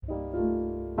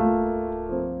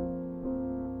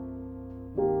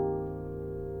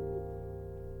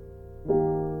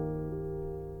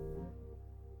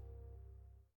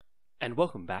And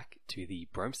welcome back to the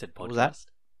Bromstead podcast. What was that?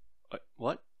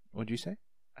 What? What did you say?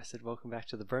 I said welcome back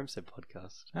to the Bromstead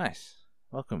podcast. Nice.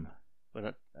 Welcome.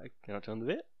 We're not on the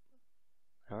bit?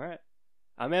 Alright.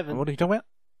 I'm Evan. What are you talking about?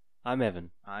 I'm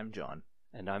Evan. I'm John.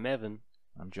 And I'm Evan.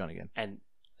 I'm John again. And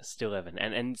still Evan.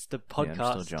 And it's the podcast. Yeah,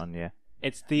 I'm still John, yeah.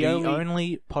 It's The only...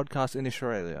 only podcast in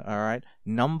Australia, alright?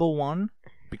 Number one,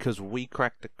 because we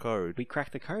cracked the code. We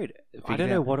cracked the code. I Figured don't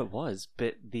know out. what it was,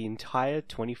 but the entire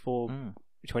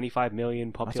 25 million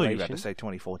I population... thought you were about to say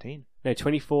 2014. No,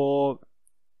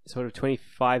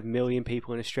 25 million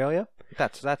people in Australia.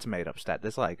 That's a made up stat.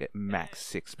 There's like max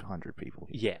 600 people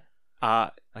here. Yeah.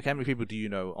 Like how many people do you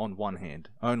know on one hand?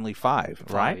 Only 5,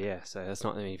 right? Yeah, so that's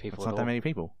not that many people It's at not all. that many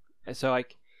people. So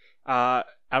like, out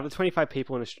of the 25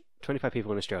 people in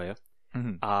Australia,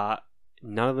 Mm-hmm.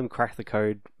 none of them crack the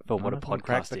code for what a podcast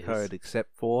cracked the is. code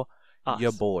except for Us.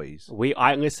 your boys.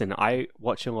 I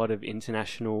watch a lot of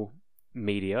international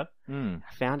media. Mm.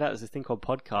 I found out there's this thing called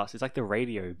podcast. It's like the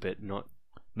radio, but not.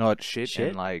 Not shit. Shit?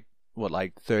 And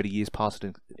like 30 years past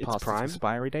its prime?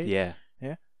 expiry date? Yeah.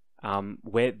 Yeah.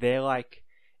 Where they're like,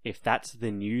 if that's the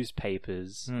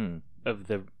newspapers of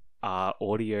the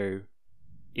audio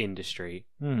industry,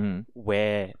 Mm-hmm.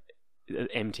 where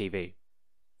MTV.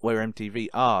 Where MTV?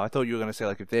 I thought you were going to say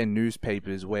like if they're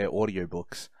newspapers, where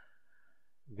audiobooks.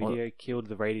 Video killed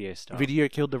the radio star. Video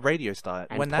killed the radio star.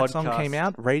 And When that song podcast. came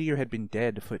out, radio had been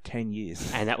dead for 10 years.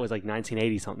 And that was like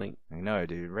 1980 something. I know,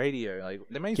 dude. Radio, like,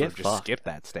 they may as Get well just fucked. skip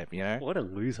that step, you know? What a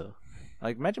loser.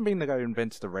 Like, imagine being the guy who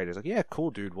invents the radio. It's like, yeah, cool,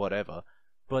 dude, whatever.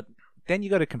 But then you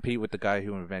got to compete with the guy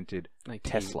who invented Like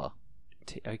Tesla.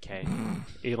 Okay.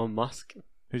 Elon Musk.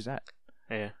 Who's that?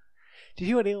 Yeah. Did you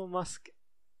hear what Elon Musk?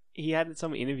 He had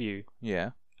some interview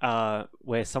Yeah.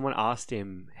 where someone asked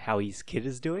him how his kid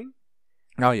is doing.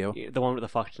 Oh, yeah. The one with the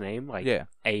fucked name, like Yeah.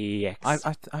 AEX.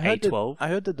 I heard A12. I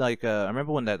heard that, like, I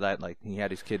remember when that like, he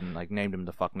had his kid and, like, named him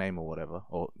the fuck name or whatever.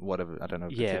 I don't know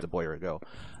if the Yeah. kid's a boy or a girl.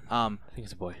 I think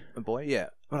it's a boy. A boy, yeah.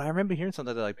 But I remember hearing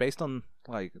something that, like, based on,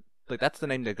 like that's the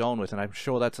name they're going with, and I'm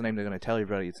sure that's the name they're going to tell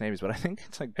everybody its name is, but I think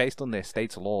it's, like, based on their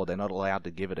state's law, they're not allowed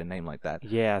to give it a name like that.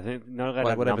 Yeah, I think not allowed to Like,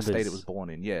 have whatever numbers. state it was born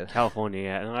in, yeah. California,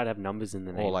 yeah. Not allowed to have numbers in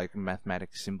the name. Or, like,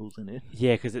 mathematic symbols in it.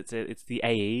 Yeah, because it's the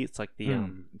AE. It's like the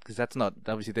Because that's not,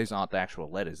 obviously, those aren't the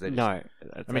actual letters. They're just, No, I mean,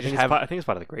 I just think it's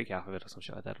part of the Greek alphabet or some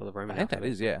shit like that, or the Roman I think alphabet.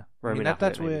 that is, yeah. Roman that's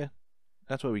alphabet, maybe.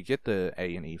 that's where we get the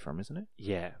A and E from, isn't it?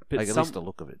 Yeah, but Like, at least the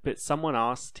look of it. But someone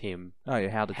asked him Oh, yeah,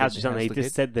 how'd you done it? He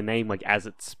just said the name like as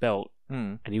it's spelt,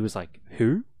 Mm. and he was like,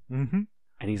 "Who?" Mm-hmm.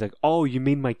 And he's like, "Oh, you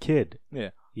mean my kid?"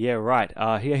 Yeah. Yeah, right.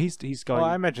 Yeah, he's going. Well,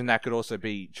 I imagine that could also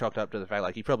be chalked up to the fact,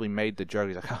 like, he probably made the joke.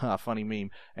 He's like, haha, funny meme.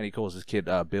 And he calls his kid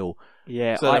Bill.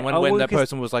 Yeah. So then when well, that 'cause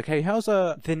person was like, hey, how's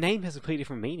a... the name has a completely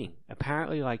different meaning.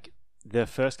 Apparently, like the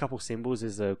first couple symbols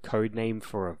is a code name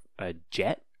for a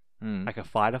jet, Mm. like a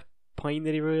fighter plane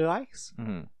that he really likes,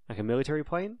 Mhm. like a military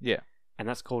plane. Yeah. And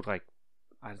that's called like,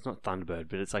 it's not Thunderbird,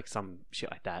 but it's like some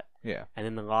shit like that. Yeah. And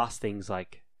then the last thing's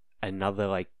like another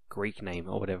like Greek name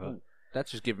or whatever. Ooh.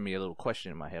 That's just giving me a little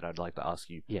question in my head I'd like to ask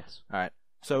you. Yes. All right.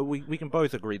 So we can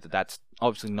both agree that that's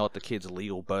obviously not the kid's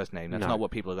legal birth name. That's No. not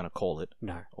what people are going to call it,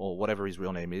 No. or whatever his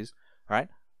real name is. All right.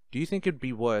 Do you think it'd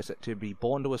be worse to be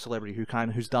born to a celebrity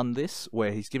who's done this,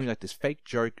 where he's giving like this fake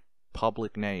joke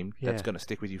public name that's Yeah. going to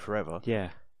stick with you forever, Yeah.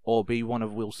 or be one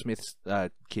of Will Smith's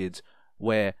kids,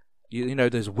 where you know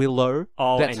there's Willow,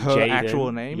 Oh, that's and her Jaden.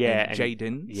 actual name, Yeah, and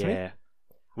Jaden Smith? Yeah.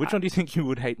 Which one do you think you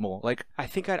would hate more? Like, I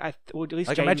think well, at least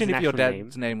like Jaden's imagine an if your actual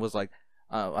dad's name was like,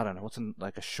 I don't know, what's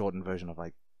like a shortened version of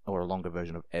like, or a longer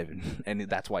version of Evan, and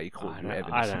that's why you call I him don't,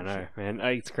 Evan. I or don't some know, shit. man.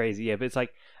 It's crazy. Yeah, but it's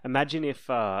like, imagine if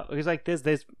because like there's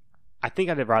I think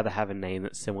I'd rather have a name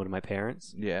that's similar to my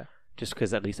parents, Yeah, just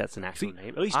because at least that's an actual See, name.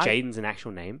 At least I- Jaden's an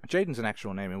actual name. Jaden's an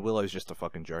actual name, and Willow's just a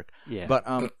fucking joke. Yeah. But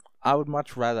I would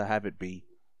much rather have it be,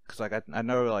 because like I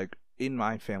know like in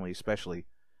my family especially,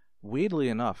 weirdly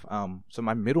enough, so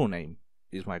my middle name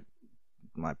is my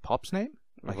pop's name,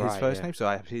 like his Right, first yeah. name. So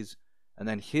I have his, and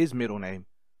then his middle name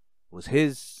was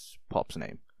his pop's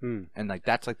name, and like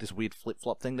that's like this weird flip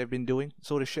flop thing they've been doing,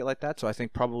 sort of shit like that. So I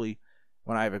think probably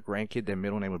when I have a grandkid, their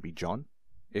middle name would be John,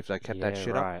 if they kept that Yeah,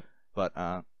 shit up. right. But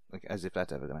like as if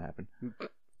that's ever gonna happen.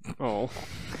 Oh.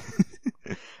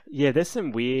 Yeah, there's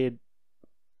some weird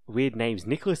names.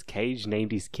 Nicolas Cage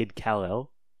named his kid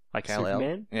Kal-El, like Kal-El.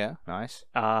 Superman. Yeah, nice.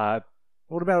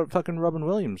 What about fucking Robin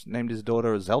Williams named his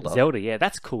daughter Zelda? Zelda, yeah,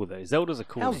 that's cool though. Zelda's a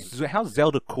cool name. How's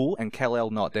Zelda cool and Kal-El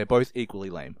not? They're both equally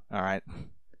lame. All right.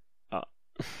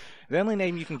 The only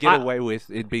name you can get away with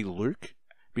it'd be Luke,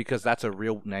 because that's a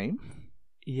real name.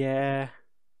 Yeah.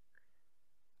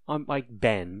 I'm like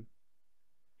Ben.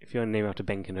 If you want to name after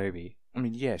Ben Kenobi. I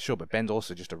mean, yeah, sure, but Ben's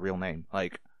also just a real name.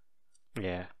 Like,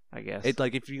 Yeah, I guess. It's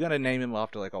like if you're gonna name him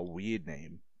after like a weird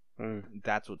name,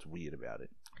 that's what's weird about it.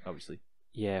 Obviously.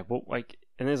 Yeah, well, like,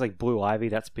 and there's like Blue Ivy.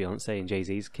 That's Beyonce and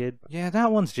Jay-Z's kid. Yeah,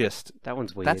 that one's just. That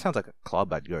one's weird. That sounds like a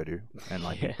club I'd go to and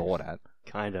like be bored at.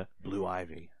 Kinda. Blue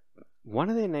Ivy. One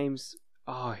of their names.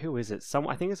 Oh, who is it?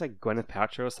 I think it's like Gwyneth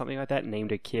Paltrow or something like that.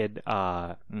 Named a kid.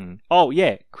 Oh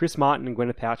yeah, Chris Martin and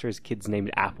Gwyneth Paltrow's kid's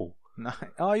named Apple. No.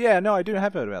 Oh yeah, no, I do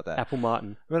have heard about that. Apple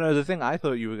Martin. But no, the thing I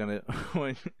thought you were gonna,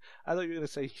 I thought you were gonna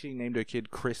say she named her kid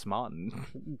Chris Martin.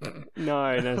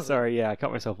 No, sorry. Yeah, I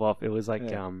cut myself off. It was like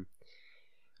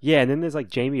Yeah, and then there's like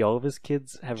Jamie Oliver's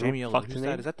kids have Jamie real Oliver. fucked Who's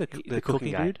name. that? Is that the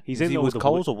cooking guy? dude? He's is in he the with with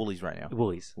Coles or Woolies right now?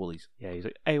 Woolies. Woolies. Yeah, he's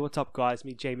like, hey, what's up, guys?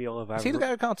 Meet Jamie Oliver. Is he the guy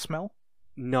who can't smell?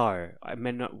 No, I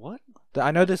meant not. What?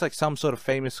 I know there's like some sort of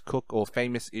famous cook or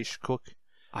famous-ish cook.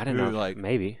 I don't who, know. Like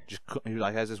maybe who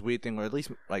like has this weird thing where at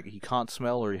least like he can't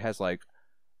smell or he has like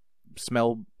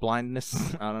smell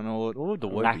blindness. I don't know what would the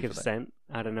word lack be of for that? scent.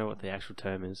 I don't know what the actual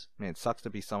term is. Man, it sucks to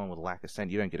be someone with lack of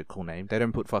scent. You don't get a cool name. They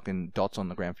don't put fucking dots on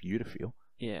the ground for you to feel.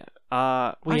 Yeah.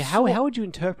 Well, yeah, how would you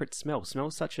interpret smell?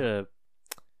 Smell's such a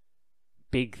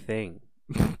big thing.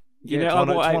 You know,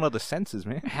 it's one of the senses,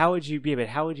 man. How would you be? But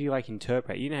how would you like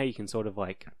interpret? You know how you can sort of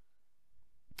like.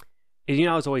 You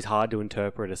know, it's always hard to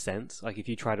interpret a sense. Like if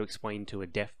you try to explain to a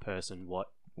deaf person what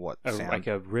like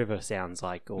a river sounds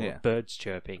like, or birds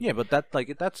chirping. Yeah, but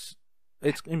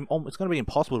it's going to be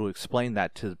impossible to explain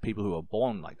that to people who are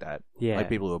born like that. Yeah, like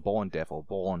people who are born deaf or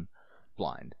born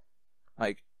blind.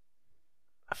 Like,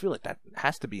 I feel like that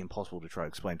has to be impossible to try to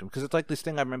explain to them because it's like this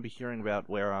thing I remember hearing about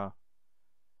where I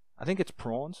think it's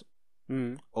prawns.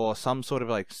 Or some sort of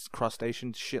like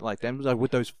crustacean shit like them, like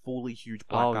with those fully huge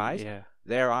black eyes. Yeah.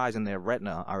 Their eyes and their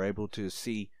retina are able to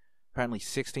see apparently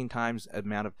 16 times the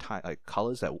amount of like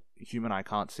colors that human eye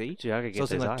can't see. Gee, I could so I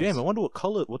was like, damn, I wonder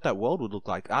what that world would look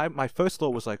like. My first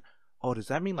thought was like, oh, does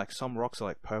that mean like some rocks are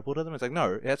like purple to them? It's like,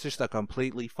 no, that's just a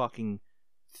completely fucking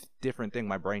different thing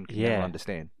my brain can never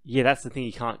understand. Yeah, that's the thing,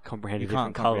 you can't comprehend a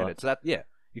different color. So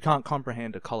you can't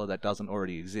comprehend a color that doesn't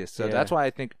already exist. So that's why I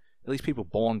think at least people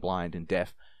born blind and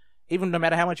deaf, even no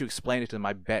matter how much you explain it to them,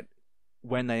 I bet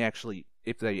when they actually,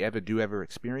 if they ever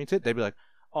experience it, they'd be like,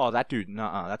 oh, that dude,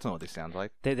 nah, that's not what this sounds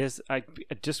like. There's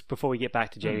just before we get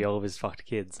back to Jamie Oliver's fucked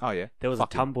kids. Oh yeah, there was a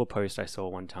Tumblr post I saw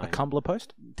one time. A Tumblr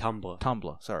post?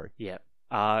 Tumblr. Sorry. Yeah.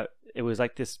 It was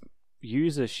like this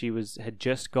user. She had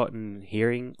just gotten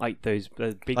hearing, like those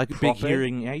big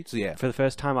hearing aids. Yeah. For the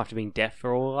first time after being deaf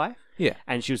for all her life. Yeah.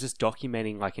 And she was just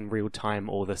documenting like in real time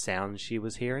all the sounds she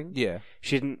was hearing. Yeah.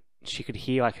 She could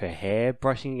hear like her hair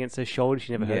brushing against her shoulder.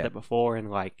 She never heard that before,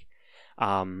 and like,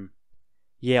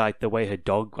 like the way her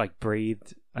dog like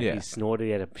breathed, like he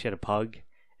snorted. She had a pug,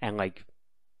 and like,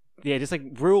 just like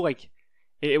real like,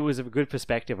 it was a good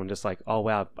perspective on just like, oh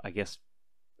wow, I guess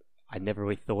I never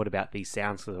really thought about these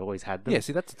sounds because I always had them. Yeah,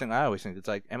 see, that's the thing I always think. It's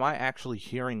like, am I actually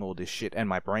hearing all this shit? And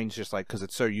my brain's just like, because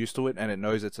it's so used to it and it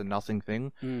knows it's a nothing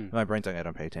thing. My brain's like, I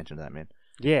don't pay attention to that, man.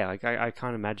 Yeah, like I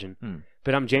can't imagine.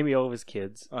 But Jamie Oliver's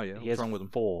kids. Oh yeah, he has wrong with them?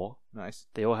 4. Nice.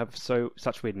 They all have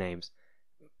such weird names.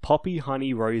 Poppy,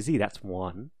 Honey, Rosie. That's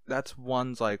one. That's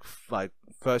one's like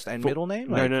first and middle name.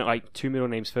 No, like 2 middle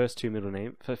names first, 2 middle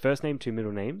name. First name, 2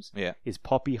 middle names. Yeah. Is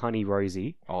Poppy, Honey,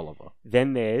 Rosie. Oliver.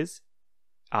 Then there's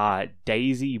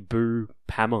Daisy, Boo,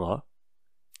 Pamela.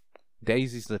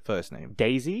 Daisy's the first name.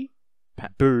 Daisy,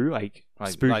 Boo, like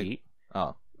spooky.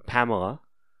 Pamela,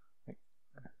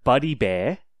 Buddy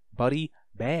Bear. Buddy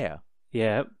Bear.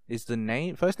 Yeah. Is the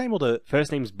name first name or the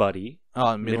first name's Buddy?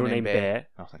 Oh, middle name Bear.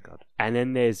 Oh, thank God. And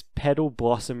then there's Petal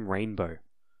Blossom Rainbow.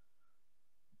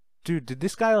 Dude, did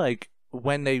this guy like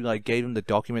when they like gave him the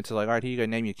documents to like, all right, here you go,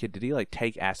 name your kid? Did he like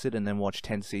take acid and then watch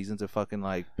 10 seasons of fucking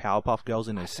like Powerpuff Girls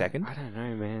in a second? I don't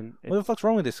know, man. What the fuck's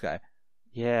wrong with this guy?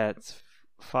 Yeah, it's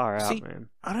far out, man.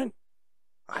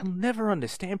 I'll never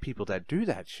understand people that do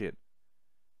that shit.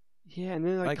 Yeah, and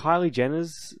then like Kylie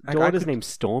Jenner's daughter's name's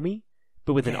Stormy,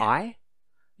 but with an I.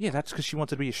 Yeah, that's because she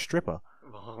wanted to be a stripper.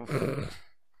 Oh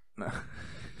my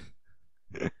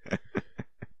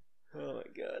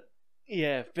God.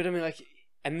 Yeah, but I mean, like,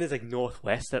 and there's like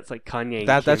Northwest. That's like Kanye.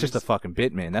 That's just a fucking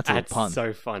bit, man. That's a pun.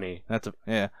 So funny. I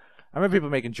remember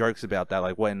people making jokes about that,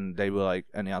 like when they were like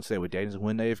announced they were dating,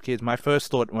 when they have kids. My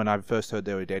first thought when I first heard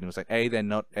they were dating was like, A, they're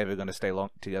not ever going to stay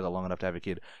together long enough to have a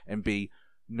kid, and B,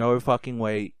 no fucking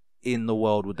way in the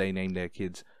world would they name their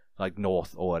kids like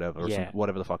North or whatever, or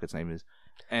whatever the fuck its name is.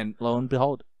 And lo and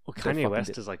behold, Kanye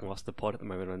West has like lost the plot at the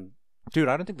moment. Dude,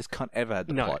 I don't think this cunt ever had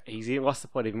the plot. No, he's lost the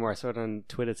plot even more. I saw it on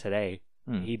Twitter today.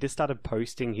 he just started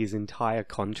posting his entire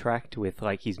contract with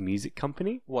like his music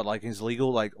company. What, like his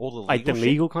legal, like all the legal like the shit?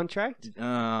 legal contract?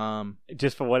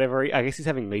 Just for whatever. I guess he's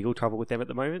having legal trouble with them at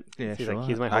the moment. Yeah, so he's sure. like,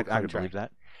 here's my whole I contract. could believe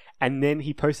that. And then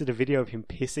he posted a video of him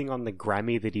pissing on the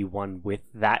Grammy that he won with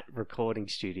that recording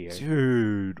studio.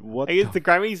 Dude, what? I guess the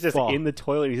Grammy's just fuck? in the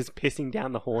toilet. He's just pissing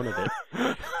down the horn of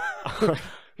it.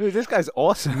 Dude, this guy's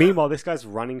awesome. Meanwhile, this guy's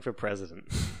running for president.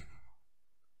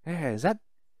 Yeah, is that?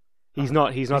 He's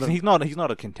not He's not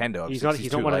a contender. He's not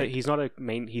he's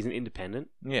an independent.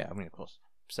 Yeah, I mean, of course.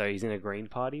 So he's in a Green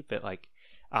Party, but like,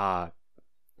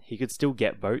 he could still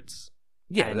get votes.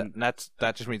 Yeah, and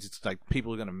that just means it's like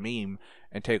people are gonna meme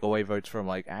and take away votes from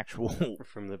like actual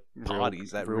from the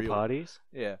parties, real parties.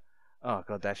 Yeah. Oh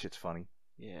god, that shit's funny.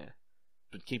 Yeah,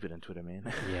 but keep it on Twitter,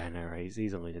 man. Yeah, no, right.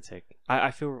 He's a lunatic.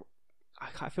 I feel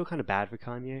kind of bad for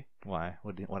Kanye. Why?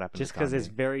 What happened? Just because there's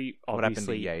very obviously what happened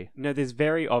to Ye? No, there's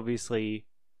very obviously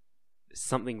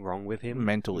something wrong with him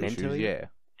mentally issues. Yeah,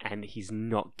 and he's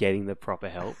not getting the proper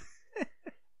help.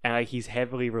 And like he's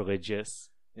heavily religious.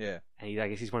 Yeah, and I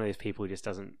guess he's one of those people who just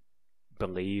doesn't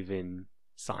believe in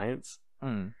science.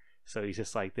 So he's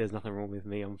just like, "There's nothing wrong with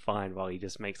me. I'm fine." While he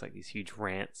just makes like these huge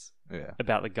rants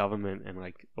about the government and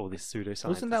like all this pseudoscience.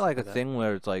 Wasn't that like a thing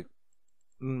where it's like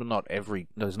not every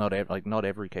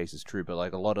case is true, but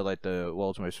like a lot of like the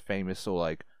world's most famous or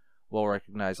like well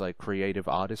recognized like creative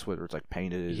artists, whether it's like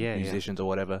painters, musicians, or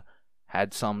whatever,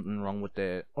 had something wrong with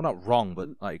their, well, not wrong, but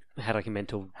like had like a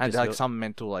mental like some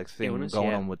mental like thing illness,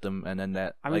 going on with them, and then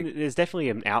that. I mean, there's definitely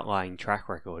an outlying track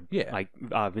record. Yeah, like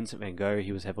Vincent Van Gogh,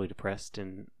 he was heavily depressed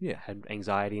and had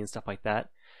anxiety and stuff like that.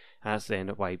 And that's the end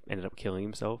of why he ended up killing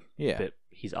himself. Yeah, but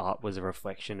his art was a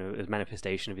reflection of a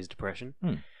manifestation of his depression.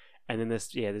 And then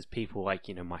there's people like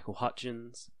Michael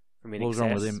Hutchins from INXS. What was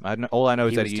wrong with him? All I know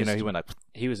is that he went like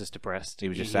he was just depressed. He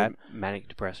was just sad, manic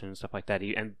depression and stuff like that.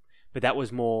 But that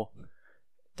was more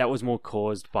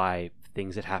caused by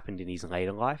things that happened in his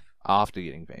later life after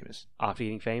getting famous.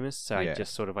 So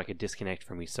just sort of like a disconnect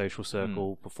from his social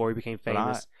circle before he became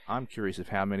famous. I'm curious of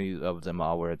how many of them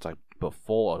are where it's like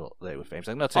before they were famous.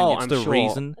 I'm not saying it's the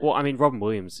reason. Well, I mean, Robin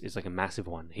Williams is like a massive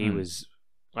one. He was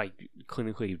like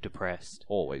clinically depressed.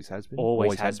 Always has been.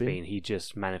 Always has been. He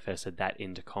just manifested that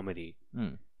into comedy.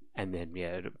 And then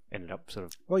it ended up sort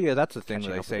of. Well, yeah, that's the thing that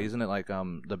they say, isn't it? Like,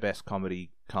 the best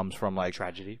comedy comes from like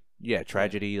tragedy. Yeah,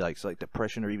 tragedy, like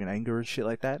depression or even anger and shit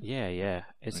like that. Yeah.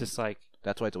 It's just like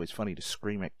that's why it's always funny to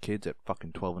scream at kids at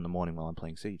fucking 12 in the morning while I'm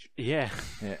playing Siege. Yeah.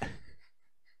 Yeah.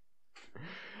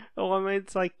 Oh, I mean,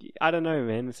 it's like I don't know,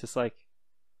 man. It's just like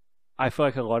I feel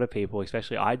like a lot of people,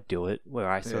 especially I do it, where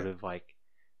I sort of like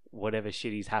whatever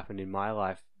shitty's happened in my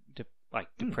life. Like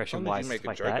depression wise, you make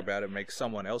a joke about it, make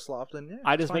someone else laugh. Then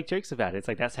I just make jokes about it. It's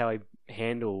like that's how I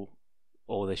handle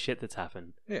all the shit that's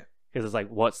happened. Yeah, because it's like,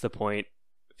 what's the point?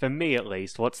 For me, at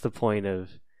least, what's the point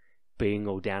of being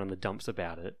all down in the dumps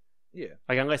about it? Yeah,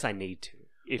 like unless I need to.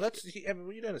 What you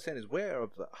don't understand is we're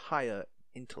of the higher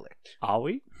intellect. Are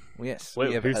we? Well, yes,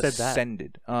 who said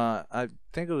ascended. I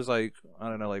think it was like I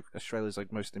don't know, like Australia's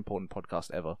like most important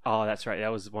podcast ever. Oh, that's right.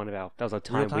 That was our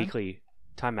Time Weekly,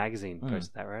 Time Magazine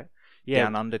posted that, right? Yeah,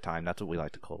 Down Under Time. That's what we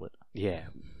like to call it. Yeah.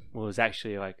 Well, it's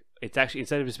actually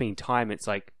instead of just being time, it's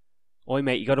like, oi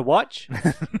mate, you got to watch.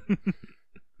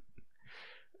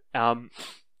 Well,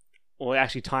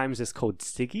 actually, Time's just called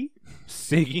Siggy.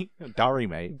 Siggy, Durry,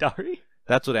 mate. Durry.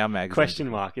 That's what our magazine. Question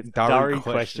mark. It's Durry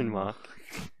question mark.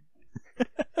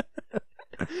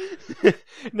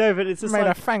 No, but it's just mate, like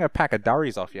I fang a pack of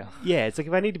durries off you. Yeah, it's like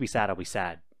if I need to be sad, I'll be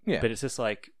sad. Yeah. But it's just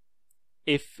like,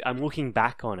 if I'm looking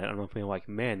back on it, I'm being like,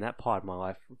 man, that part of my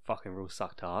life fucking real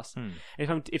sucked ass.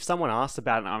 If someone asks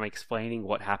about it and I'm explaining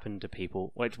what happened to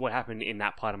people, what happened in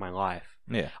that part of my life,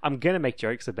 I'm gonna make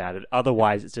jokes about it.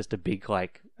 Otherwise, it's just a big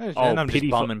like, and I'm just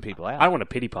bumming people out. I want a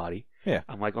pity party. Yeah,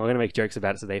 I'm gonna make jokes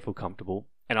about it so they feel comfortable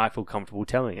and I feel comfortable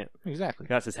telling it. Exactly.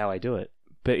 That's just how I do it.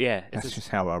 But yeah, that's just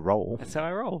how I roll. That's how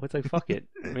I roll. It's like fuck it.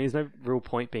 I mean, there's no real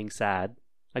point being sad.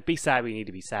 Like, be sad when you need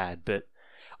to be sad, but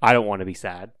I don't want to be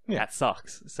sad. Yeah. That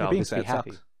sucks. So I'll just be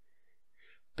happy. Sucks.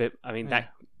 But I mean,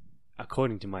 that,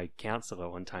 according to my counselor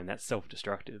one time, that's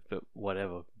self-destructive. But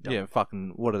whatever.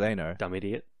 Fucking. What do they know? Dumb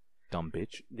idiot. Dumb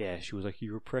bitch. Yeah, she was like,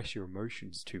 "You repress your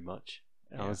emotions too much."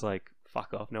 And I was like,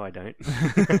 "Fuck off! No, I don't."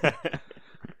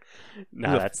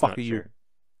 No, that's not true.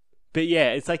 But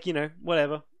yeah, it's like,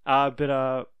 whatever. Fuck,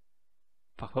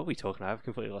 what were we talking about? I've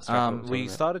completely lost track. We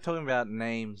started talking about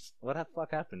names. What the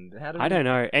fuck happened? I don't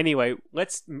know. Anyway,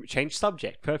 let's change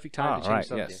subject. Perfect time to change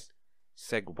subject. Yes.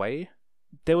 Segue.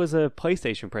 there was a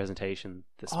PlayStation presentation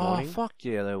this morning. Oh, fuck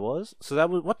yeah, there was. So that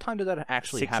was... What time did that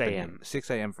actually 6 happen? a.m. 6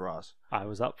 a.m. for us. I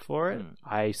was up for it.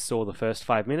 I saw the first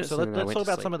 5 minutes. So and then let's I talk went to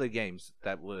about sleep. some of the games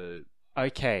that were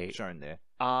shown there.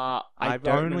 I've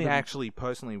only actually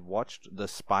personally watched the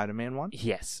Spider-Man one.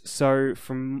 Yes. So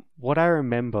from what I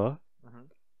remember,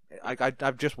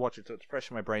 I've just watched it, so it's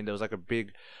fresh in my brain. There was like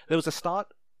there was a start.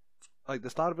 Like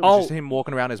the start of it was just him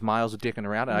walking around as Miles dicking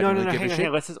around. And I didn't really give a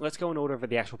shit. Let's go in order for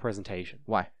the actual presentation.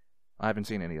 Why? I haven't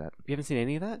seen any of that. You haven't seen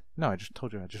any of that? No, I just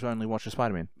told you. I just only watched the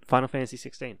Spider-Man. Final Fantasy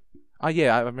 16. Oh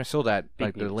yeah, I saw that.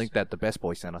 Big the news. link that the Best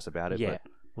Boy sent us about it. Yeah. But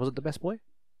was it the Best Boy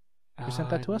who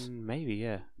sent that to us? Maybe,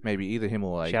 yeah. Maybe either him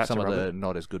or like Shout out some to of the Robert.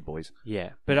 not as good boys.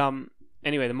 Yeah, but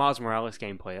anyway, the Miles Morales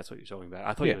gameplay. That's what you're talking about.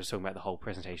 I thought you were just talking about the whole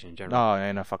presentation in general. Oh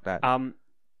yeah, no, fuck that.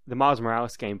 The Miles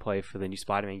Morales gameplay for the new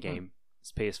Spider-Man game.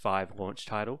 It's PS5 launch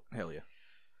title. Hell yeah.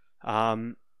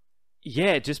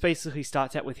 Yeah, it just basically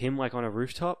starts out with him like on a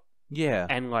rooftop. Yeah.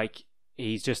 And like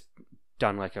he's just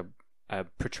done like a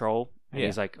patrol, and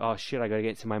he's like, "Oh shit, I gotta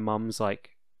get to my mum's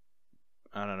like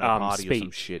I don't know, party speech. or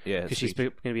some shit. Yeah, because she's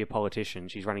going to be a politician.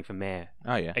 She's running for mayor.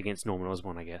 Oh yeah, against Norman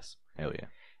Osborn, I guess. Hell yeah.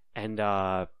 And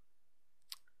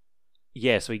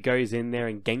yeah, so he goes in there,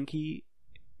 and Genki.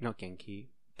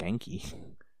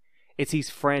 It's his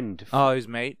friend. Oh, his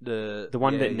mate, the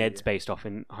one that Ned's based off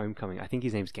in Homecoming. I think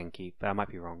his name's Genki, but I might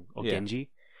be wrong. Or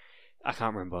Genji. I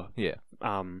can't remember. Yeah.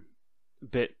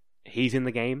 But he's in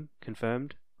the game,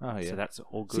 confirmed. Oh yeah. So that's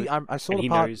all good. See, I saw the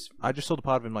part. I just saw the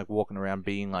part of him like walking around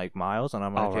being like Miles, and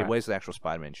I'm like, okay, where's the actual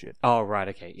Spider-Man shit? Oh right,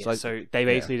 okay. Yeah. So, so they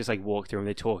basically just like walk through and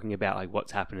they're talking about like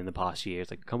what's happened in the past year.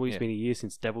 It's like, can't believe it's been a year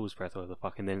since Devil's Breath or the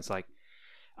fuck, and then it's like,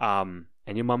 and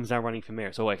your mum's now running for mayor.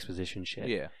 It's all exposition shit.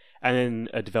 Yeah. And then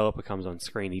a developer comes on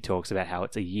screen. He talks about how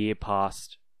it's a year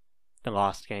past the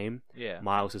last game. Yeah.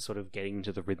 Miles is sort of getting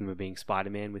into the rhythm of being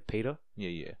Spider-Man with Peter.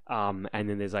 Yeah. And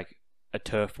then there's like a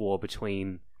turf war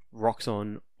between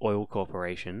Roxxon Oil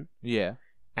Corporation. Yeah.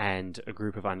 And a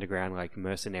group of underground like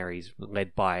mercenaries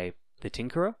led by the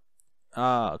Tinkerer.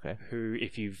 Ah, okay. Who,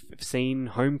 if you've seen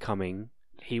Homecoming,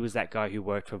 he was that guy who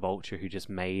worked for Vulture who just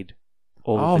made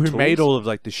all of the tools. Made all of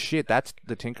like the shit. That's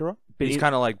the Tinkerer? But he's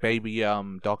kind of like baby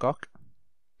Doc Ock?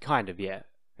 Kind of, yeah.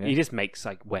 He just makes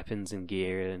like weapons and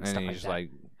gear and stuff like that. And he just like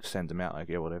sends them out like,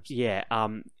 yeah, whatever. Yeah,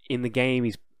 in the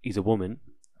game he's a woman.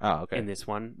 Oh, okay. In this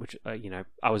one, which,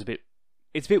 I was a bit...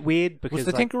 It's a bit weird because...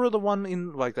 Was the Tinkerer the one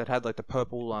in like that had like the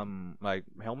purple like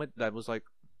helmet that was like...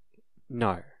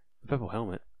 No. The purple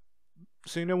helmet.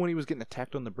 So you know when he was getting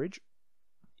attacked on the bridge?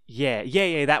 Yeah,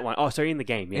 that one. Oh, sorry, in the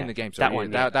game, yeah. In the game, sorry. That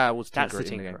one, that was Tinkerer. That's the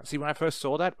in the game. Tinkerer. See, when I first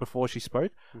saw that before she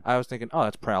spoke, I was thinking, oh,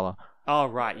 that's Prowler. Oh,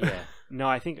 right, yeah. No,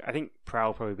 I think Prowl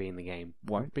will probably be in the game.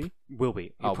 Won't be? Will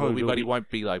be. Will be, but he won't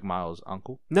be like Miles'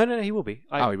 uncle? No, he will be.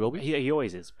 He will be? He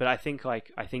always is. But I think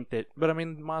that... But I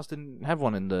mean, Miles didn't have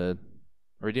one in the...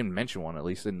 Or he didn't mention one, at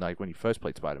least, in like when he first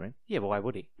played Spider-Man. Yeah, but why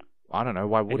would he? I don't know,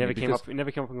 why would he? It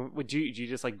never came up... Would you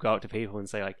just like go up to people and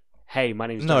say like, hey, my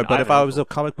name's... No, but if I was a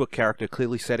comic book character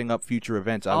clearly setting up future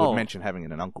events, I would mention having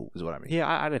an uncle, is what I mean. Yeah,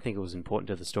 I don't think it was important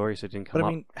to the story, so it didn't come up. But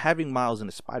I mean, having Miles in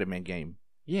a Spider-Man game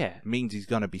means he's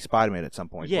going to be Spider-Man at some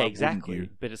point. Yeah, exactly.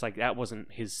 But it's like, that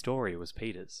wasn't his story, it was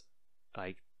Peter's.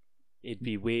 Like, it'd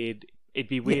be weird...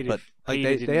 but like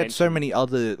they had so many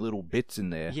other little bits in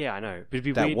there. Yeah, I know. But it'd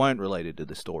be that weird... weren't related to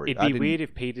the story. It'd be weird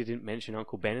if Peter didn't mention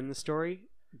Uncle Ben in the story,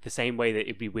 the same way that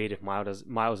it'd be weird if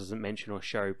Miles doesn't mention or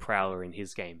show Prowler in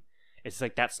his game. It's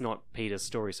like, that's not Peter's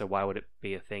story, so why would it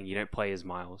be a thing? You don't play as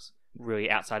Miles,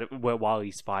 really, outside of while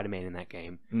he's Spider-Man in that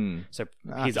game. So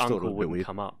his uncle wouldn't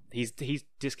come up. He's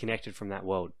disconnected from that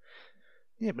world.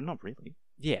 Yeah, but not really.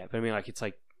 Yeah, but I mean, like, it's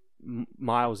like,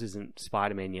 Miles isn't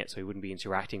Spider-Man yet, so he wouldn't be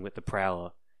interacting with the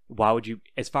Prowler. Why would you?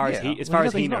 As far as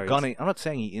he knows, I'm not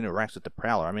saying he interacts with the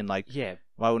Prowler. I mean, like,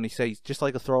 why wouldn't he say just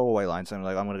like a throwaway line, saying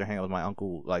like, "I'm going to go hang out with my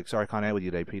uncle"? Like, sorry, I can't hang out with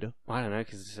you today, Peter. I don't know,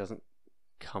 because this doesn't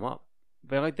come up.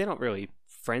 But like, they're not really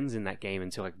friends in that game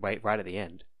until like right at the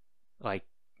end. Like,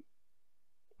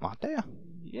 aren't they?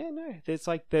 Yeah, no. It's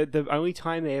like the only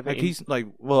time they ever like he's like,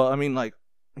 well, I mean, like,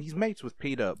 he's mates with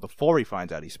Peter before he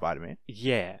finds out he's Spider-Man.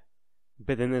 Yeah,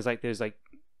 but then there's like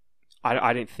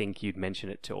I don't think you'd mention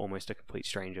it to almost a complete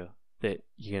stranger that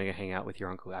you're gonna go hang out with your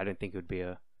uncle. I don't think it would be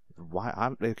a... Why?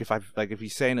 I'm like, if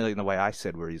he's saying it like in the way I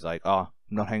said, where he's like, "Oh, I'm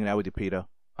not hanging out with you, Peter.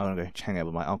 I'm gonna go hang out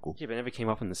with my uncle." Yeah, but it never came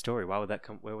up in the story. Why would that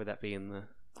come? Where would that be in the...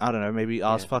 I don't know. Maybe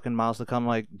ask fucking Miles to come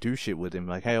like do shit with him.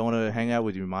 Like, hey, I want to hang out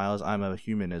with you, Miles. I'm a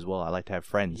human as well. I like to have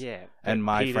friends. Yeah, and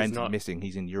my friend's missing.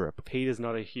 He's in Europe. Peter's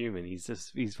not a human. He's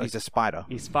a spider.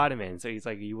 He's Spider-Man. So he's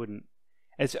like, you wouldn't...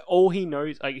 It's all he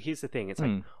knows. Like, here's the thing. It's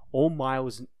like all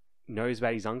Miles knows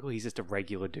about his uncle. He's just a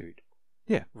regular dude.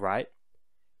 Yeah. Right?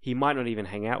 he might not even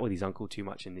hang out with his uncle too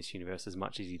much in this universe as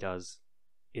much as he does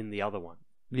in the other one.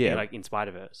 Yeah. Like in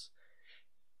Spider-Verse.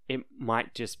 It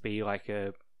might just be like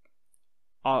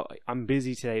oh, I'm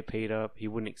busy today, Peter. He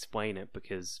wouldn't explain it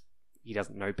because he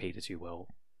doesn't know Peter too well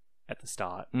at the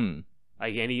start.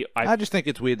 I just think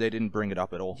it's weird they didn't bring it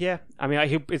up at all. Yeah, I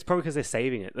mean, it's probably because they're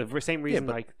saving it. The same reason,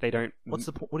 like, they don't... What's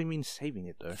the point? What do you mean saving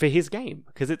it, though? For his game.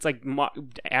 Because it's like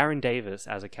Aaron Davis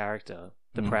as a character,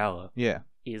 the Prowler,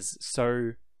 is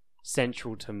so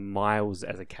central to Miles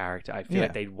as a character. I feel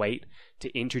like they'd wait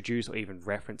to introduce or even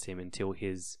reference him until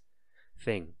his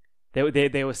thing.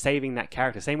 They were saving that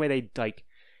character. Same way they, like...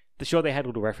 Sure, they had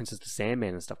all the references to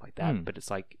Sandman and stuff like that, but it's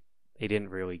like they didn't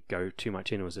really go too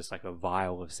much in. It was just like a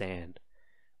vial of sand.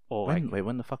 Or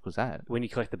when the fuck was that? When you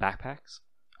collect the backpacks.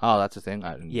 Oh, that's a thing.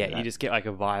 I didn't know Yeah, that. you just get like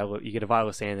a vial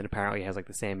of sand, and apparently it has like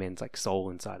the Sandman's like soul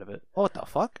inside of it. Oh, what the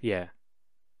fuck? Yeah.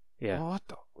 Oh, what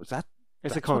the was that?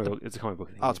 It's a comic book. It's a comic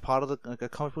book thing. Oh, it's part of a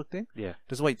comic book thing. Yeah.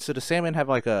 So the Sandman have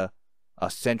like a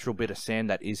central bit of sand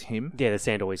that is him? Yeah, the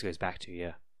sand always goes back to.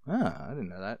 Yeah. Ah, I didn't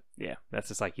know that. Yeah, that's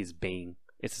just like his being.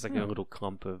 It's just like a little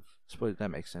clump of. I suppose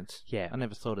that makes sense. Yeah. I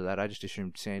never thought of that. I just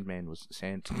assumed Sandman was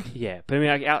sand. Yeah, but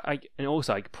I mean, and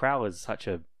also like Prowler's such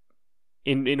a.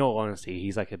 In all honesty,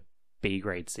 he's like a B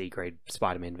grade, C grade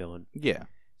Spider-Man villain. Yeah.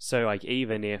 So like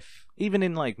even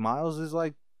in like Miles is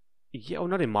like. Yeah, well,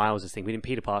 not in Miles' thing, but in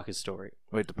Peter Parker's story.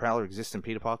 Wait, the Prowler exists in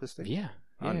Peter Parker's thing? Yeah.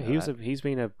 I He's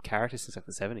been a character since like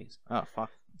the 70s. Oh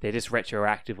fuck. They just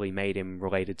retroactively made him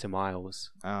related to Miles.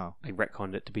 Oh. They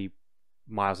retconned it to be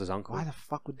Miles' uncle. Why the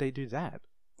fuck would they do that?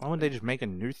 Why wouldn't they just make a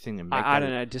new thing and make I don't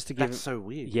know, just to give... That's so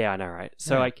weird. Yeah, I know, right?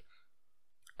 So, like,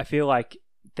 I feel like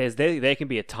there can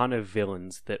be a ton of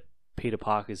villains that Peter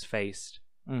Parker's faced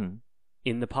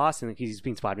in the past, and he's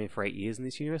been Spider-Man for 8 years in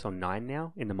this universe, or 9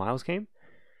 now, in the Miles game,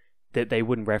 that they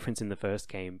wouldn't reference in the first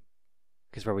game,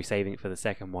 because probably saving it for the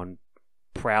second one.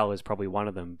 Prowler's probably one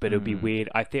of them, but it would be weird.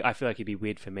 I feel like it'd be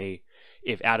weird for me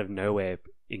if out of nowhere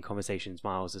in conversations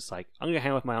Miles is like, I'm gonna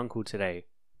hang out with my uncle today,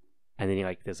 and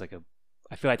then there's like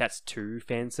I feel like that's too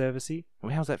fan servicey.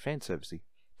 Well, how's that fan servicey?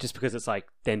 Just because it's like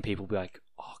then people will be like,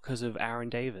 oh, because of Aaron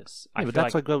Davis. Yeah, but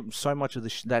that's like so much of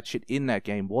that shit in that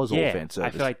game was all fan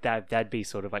service. I feel like that'd be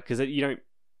sort of like, because you don't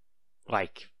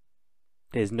like,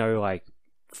 there's no like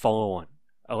follow on.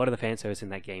 A lot of the fan service in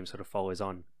that game sort of follows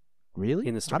on. Really?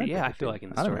 In the story, I feel like in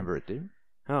the story. I don't remember it did.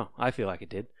 Oh, I feel like it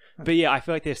did. But yeah, I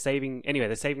feel like they're saving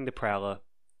the Prowler,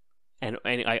 and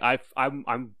I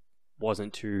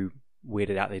wasn't too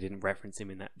weirded out they didn't reference him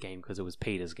in that game because it was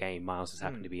Peter's game. Miles just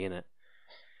happened to be in it.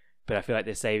 But I feel like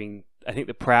they're saving. I think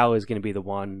the Prowler is going to be the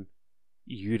one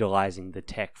utilizing the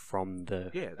tech from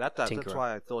the that's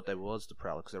why I thought they was the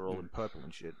Prowler, because they were all in purple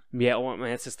and shit. Yeah, well,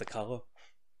 man, it's just the color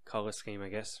scheme, I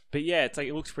guess. But yeah, it's like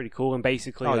it looks pretty cool, and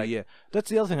basically, yeah, that's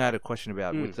the other thing I had a question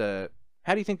about with the.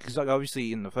 How do you think? Because like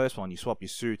obviously in the first one you swap your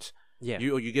suits. Yeah.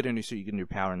 You get a new suit, you get a new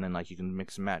power, and then like you can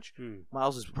mix and match.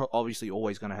 Miles is obviously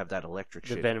always going to have that electric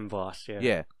shit. The Venom Blast, yeah.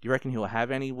 Yeah. Do you reckon he'll have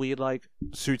any weird like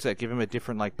suits that give him a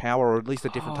different like power, or at least a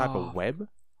different type of web,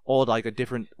 or like a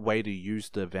different way to use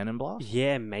the Venom Blast?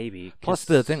 Yeah, maybe. Plus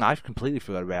the thing I've completely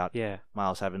forgot about. Yeah.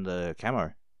 Miles having the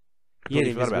camo. Yeah, the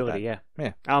invisibility. Yeah.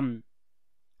 Yeah.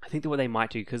 I think that what they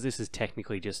might do, because this is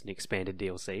technically just an expanded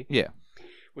DLC. Yeah.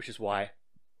 Which is why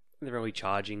they're only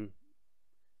charging,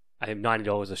 I think,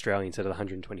 $90 Australian instead of the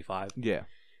 $125. Yeah.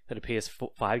 That a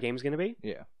PS5 game is going to be.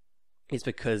 Yeah. It's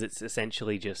because it's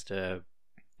essentially just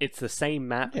it's the same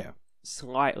map. Yeah.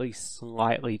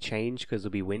 Slightly changed because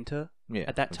it'll be winter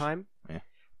at that time. Yeah.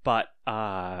 But,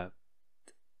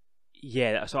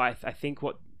 yeah, so I think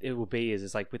what it will be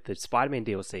is like with the Spider-Man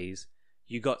DLCs,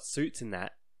 you got suits in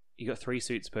that. You got 3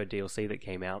 suits per DLC that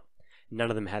came out. None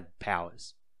of them had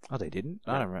powers. Oh, they didn't?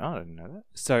 No. I didn't know that.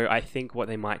 So I think what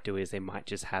they might do is they might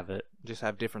just have it... Just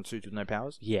have different suits with no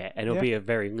powers? Yeah, and it'll be a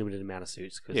very limited amount of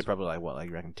suits. Cause, yeah, probably like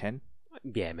you reckon 10?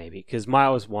 Yeah, maybe. Because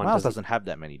Miles doesn't have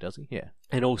that many, does he? Yeah.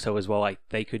 And also as well, like,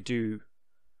 they could do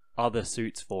other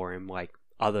suits for him, like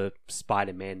other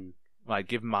Spider-Men. Like,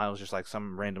 give Miles just like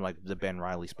some random, like the Ben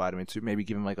Reilly Spider-Man suit. Maybe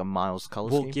give him like a Miles color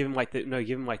scheme? Give him like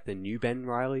the new Ben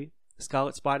Reilly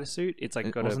Scarlet Spider suit. It's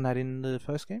like wasn't that in the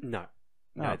first game? No.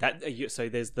 No, so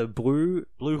there's the blue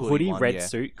hoodie, red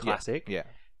suit, classic. Yeah.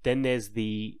 Then there's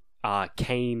the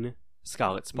Kane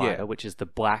Scarlet Spider, which is the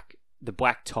black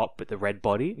top but the red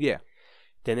body. Yeah.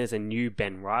 Then there's a new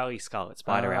Ben Reilly Scarlet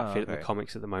Spider outfit in the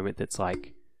comics at the moment that's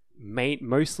like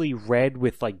mostly red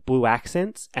with like blue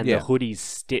accents, and the hoodie's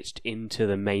stitched into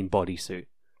the main bodysuit.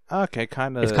 Okay,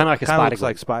 kind of. It's kind of like a Spider. Looks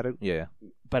like Spider. Yeah.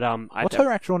 But what's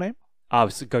her actual name?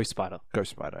 It's Ghost Spider.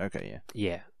 Ghost Spider. Okay, yeah.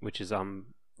 Yeah, which is a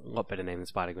lot better name than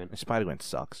Spider-Gwen. Spider-Gwen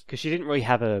sucks. Because she didn't really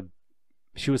have a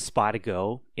she was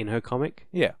Spider-Girl in her comic.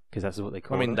 Yeah. Because that's what they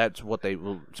call I mean, her. that's what they...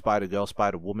 Spider-Girl,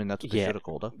 Spider-Woman, that's what they should have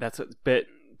called her. But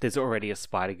there's already a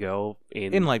Spider-Girl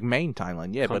in... In, like, main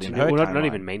timeline, yeah, but in her well, timeline... not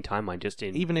even main timeline, just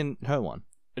in... Even in her one.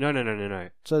 No.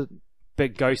 So...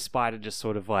 But Ghost Spider just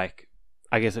sort of, like...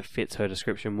 I guess it fits her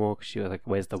description more, because she was like,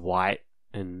 wears the white,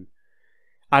 and...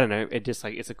 I don't know, it just,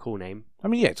 like, it's a cool name. I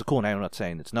mean, yeah, it's a cool name, I'm not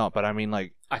saying it's not, but I mean,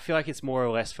 like... I feel like it's more or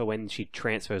less for when she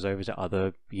transfers over to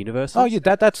other universes. Oh, yeah,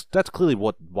 that's clearly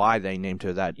why they named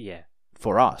her that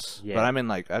for us. Yeah. But I mean,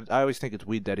 like, I always think it's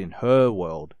weird that in her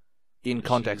world, in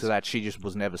context of that, she just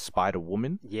was never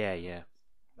Spider-Woman. Yeah.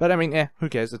 But I mean, who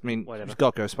cares? I mean, Whatever. she's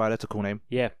got Ghost Spider, that's a cool name.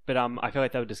 Yeah, but I feel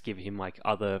like they would just give him, like,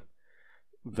 other...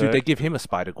 Dude, they give him a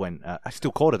Spider-Gwen. I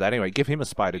still called it that anyway. Give him a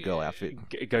Spider-Girl outfit.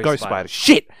 Ghost Spider.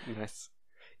 Shit! Nice.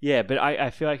 Yeah, but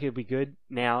I feel like it'd be good.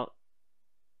 Now,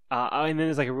 and then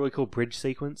there's like a really cool bridge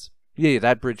sequence. Yeah,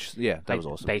 that bridge, that was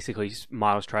awesome. Basically,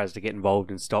 Miles tries to get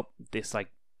involved and stop this, like,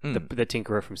 the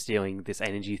Tinkerer from stealing this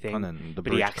energy thing. And then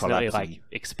but he accidentally, like,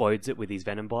 explodes it with his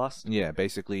Venom Blast. Yeah,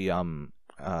 basically,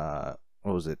 what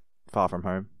was it? Far From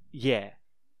Home? Yeah.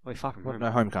 Wait, Far From Home?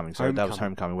 No, Homecoming. Sorry, that was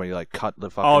Homecoming, where you, like, cut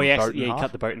the fucking boat in half. He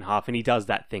cut the boat in half, and he does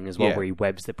that thing as well, where he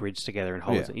webs the bridge together and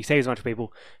holds it. He saves a bunch of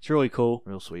people. It's really cool.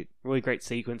 Real sweet. Really great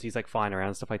sequence. He's, like, flying around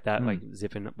and stuff like that, like,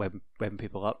 zipping, webbing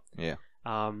people up. Yeah.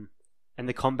 And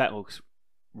the combat looks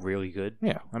really good.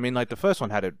 Yeah. I mean, like, the first one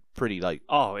had it pretty, like...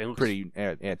 Oh, it looks... Pretty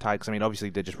tight, because, I mean, obviously,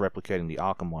 they're just replicating the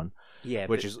Arkham one. Yeah,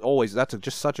 which is always... That's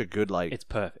just such a good, like... It's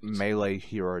perfect. Melee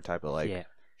hero type of, like...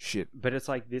 Shit. But it's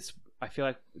like this... I feel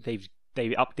like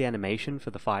they upped the animation for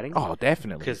the fighting. Oh,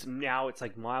 definitely. Because now it's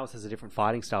like Miles has a different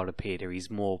fighting style to Peter. He's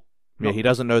more... Yeah, he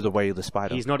doesn't know the way of the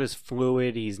spider. He's not as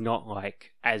fluid. He's not,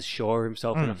 like, as sure of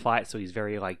himself in a fight, so he's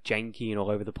very, like, janky and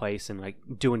all over the place and, like,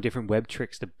 doing different web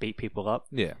tricks to beat people up.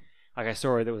 Yeah. Like,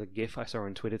 there was a GIF I saw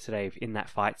on Twitter today in that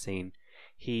fight scene.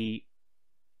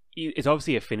 It's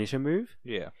obviously a finisher move.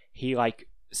 Yeah. He, like,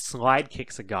 slide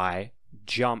kicks a guy,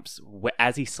 jumps.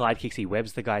 As he slide kicks, he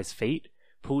webs the guy's feet,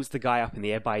 pulls the guy up in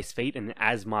the air by his feet, and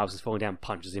as Miles is falling down,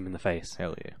 punches him in the face.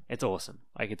 Hell yeah. It's awesome.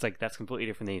 Like, it's like, that's completely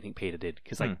different than anything Peter did.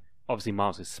 Because, like, obviously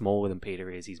Miles is smaller than Peter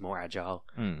is. He's more agile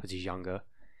because he's younger.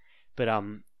 But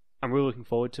I'm really looking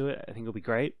forward to it. I think it'll be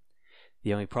great.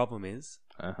 The only problem is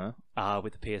with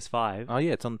the PS5. Oh,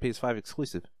 yeah, it's on the PS5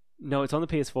 exclusive. No, it's on the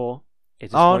PS4.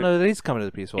 No, it is coming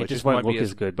to the PS4. It just won't look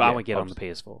as good, but I won't get it on the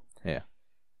PS4. Yeah.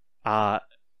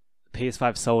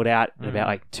 PS5 sold out in about,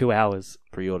 like, 2 hours.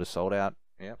 Pre-order sold out.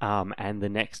 Yeah. And the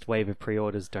next wave of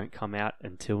pre-orders don't come out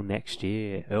until next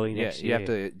year, early next year. You have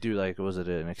to do, like, was it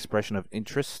an expression of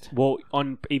interest? Well,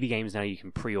 on EB Games now you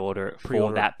can pre-order it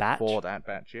for that batch. For that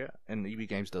batch, yeah. And EB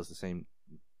Games does the same.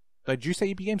 Did you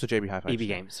say EB Games or JB Hi-Fi? EB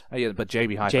Games. Oh, yeah, but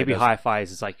JB Hi-Fi JB Hi-Fi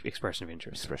is like expression of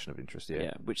interest. Expression of interest, yeah.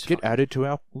 Yeah, which get added to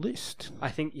our list. I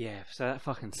think, so that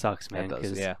fucking sucks, man.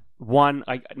 Because one,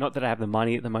 not that I have the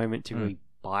money at the moment to really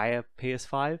buy a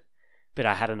PS5, but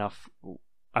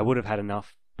I would have had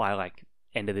enough by, like,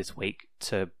 end of this week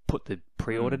to put the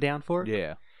pre-order down for it.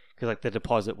 Yeah. Because, like, the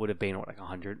deposit would have been, like,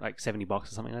 $100, like $70 or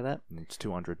something like that. It's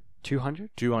 200.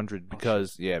 200? 200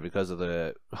 because of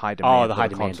the high demand. Oh, the high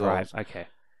demand, right? Okay.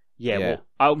 Yeah.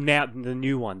 Well, now the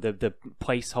new one, the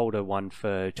placeholder one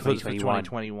for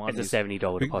 2021, it's a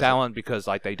 $70 deposit. That one because,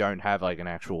 like, they don't have, like, an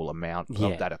actual amount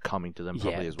of that are coming to them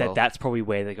probably as well. That's probably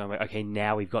where they're going. Like, okay,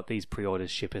 now we've got these pre-orders.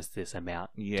 Ship us this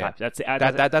amount. Yeah, that's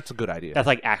a good idea. That's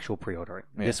like actual pre-ordering.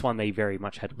 Yeah. This one they very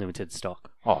much had limited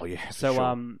stock. Oh yeah.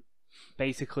 So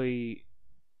basically,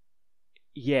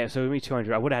 so it would be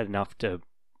 200. I would have had enough to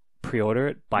pre-order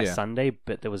it by Sunday,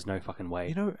 but there was no fucking way.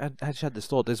 You know, I just had this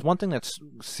thought. There's one thing that's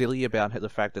silly about the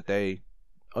fact that they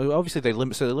obviously they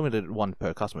limited one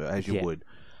per customer as you would,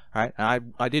 right?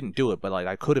 And I didn't do it, but, like,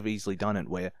 I could have easily done it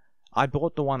where I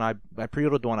bought the one I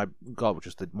pre-ordered the one I got, which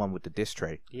was the one with the disc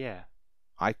tray. Yeah.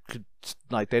 I could,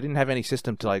 like, they didn't have any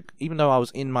system to, like, even though I was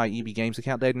in my EB Games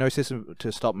account, they had no system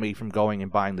to stop me from going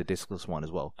and buying the discless one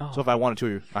as well. Oh. So if I wanted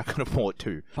to, I could have bought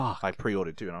two. Fuck. I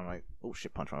pre-ordered two, and I'm like, oh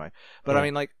shit, punch my way. But I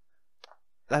mean, like,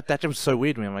 that was so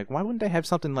weird to me. I'm like, why wouldn't they have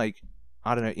something, like,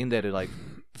 I don't know, in there to, like,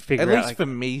 figure at least, like, for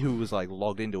me who was, like,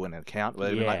 logged into an account, where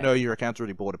they'd be like, no, your account's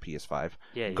already bought a PS5.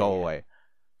 Go away.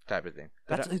 Type of thing.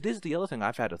 This is the other thing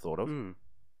I've had a thought of.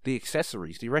 The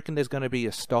accessories. Do you reckon there's going to be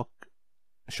a stock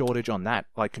shortage on that,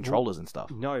 like controllers and stuff?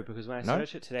 No, because when I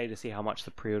searched it today to see how much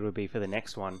the pre-order would be for the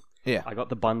next one, I got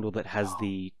the bundle that has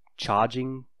the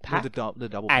charging pack, the double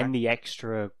pack, and pack. the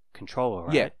extra controller,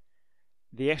 right? Yeah.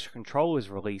 The extra controller is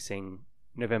releasing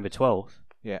November 12th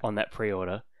on that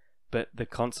pre-order, but the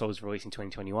console is releasing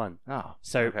 2021. Oh,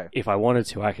 so okay. if I wanted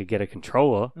to, I could get a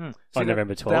controller on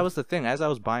November 12th. That was the thing. As I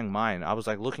was buying mine, I was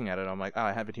like looking at it. I'm like, oh,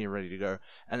 I have it here ready to go.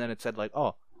 And then it said like,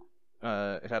 oh,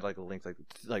 it had like a link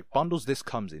like bundles this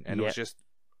comes in, and it was just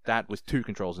that with 2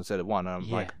 controls instead of 1. And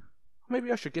I'm like,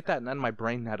 maybe I should get that. And then my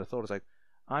brain had a thought. It's like,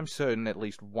 I'm certain at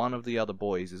least one of the other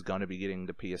boys is going to be getting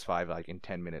the PS5 like in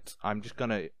 10 minutes. I'm just going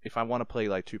to, if I want to play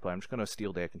like 2-player, I'm just going to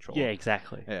steal their controller. Yeah,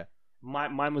 exactly. Yeah.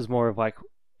 Mine was more of like,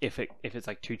 if it's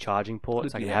like 2 charging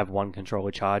ports, I can have one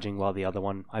controller charging while the other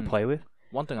one I play with.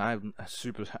 One thing I'm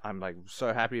like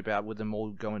so happy about with them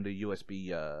all going to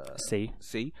USB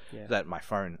C that my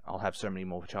phone, I'll have so many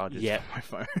more charges for my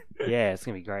phone. Yeah, it's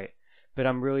going to be great. But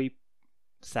I'm really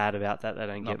sad about that I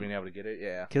don't not being able to get it.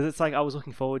 Yeah, because it's like I was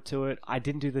looking forward to it. I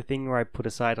didn't do the thing where I put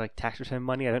aside like tax return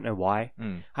money. I don't know why.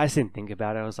 I just didn't think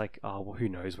about it. I was like, oh well, who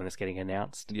knows when it's getting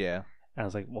announced. Yeah, and I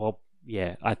was like, well,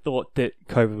 yeah, I thought that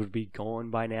COVID would be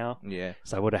gone by now. Yeah,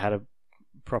 so I would have had a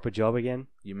proper job again.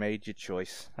 You made your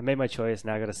choice. I made my choice.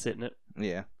 Now I got to sit in it.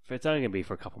 Yeah, it's only gonna be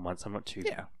for a couple months. I'm not too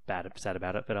sad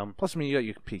about it. But plus, I mean, you got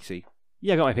your PC.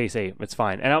 Yeah, I got my PC. It's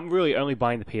fine, and I'm really only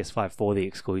buying the PS5 for the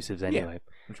exclusives anyway.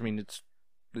 Which I mean, it's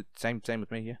the same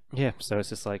with me. Yeah. Yeah. So it's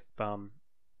just like,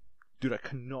 dude, I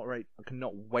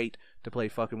cannot wait to play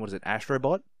fucking what is it,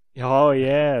 Astrobot? Oh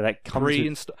yeah, that comes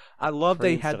pre-installed. I love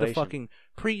they had the fucking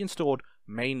pre-installed.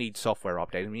 May need software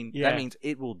update. I mean, that means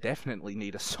it will definitely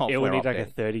need a software update. It will need like a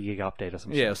 30 gig update or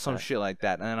something. Yeah, some shit like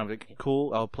that. And then I'm like,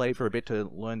 cool, I'll play for a bit to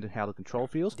learn how the control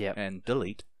feels. Yep. And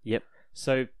delete. Yep.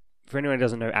 So, for anyone who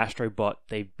doesn't know, Astrobot,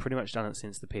 they've pretty much done it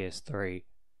since the PS3.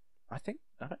 I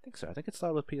don't think so. I think it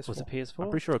started with PS4. Was it PS4? I'm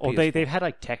pretty sure it was PS4. They've had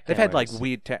like tech demos. They've had like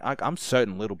weird tech. I'm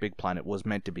certain Little Big Planet was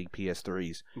meant to be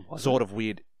PS3's sort of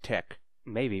weird tech.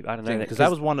 Maybe, I don't know. Because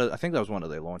that was I think that was one of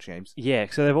their launch games. Yeah,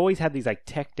 so they've always had these like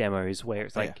tech demos where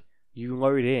it's like, you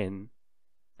load in,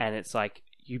 and it's like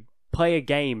you play a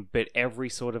game, but every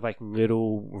sort of like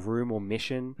little room or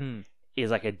mission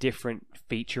is like a different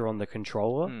feature on the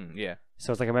controller. Yeah.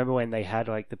 So it's like I remember when they had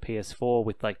like the PS4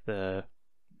 with like the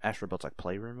Astrobot's like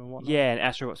Playroom and whatnot. Yeah, and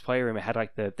Astrobot's Playroom, it had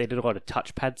like they did a lot of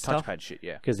touchpad stuff. Touchpad shit,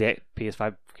 yeah. Because the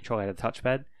PS5 controller had a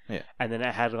touchpad. Yeah. And then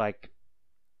it had like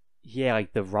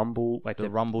the rumble, like the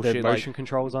rumble the shit, motion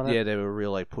controls on it. Yeah, they were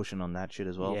real like pushing on that shit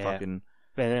as well. Yeah. Fucking.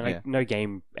 And then, no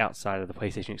game outside of the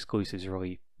PlayStation exclusives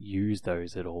really use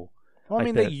those at all. Well, I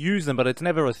mean, they use them, but it's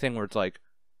never a thing where it's like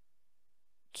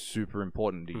super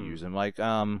important to use them. Like,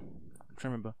 I'm trying to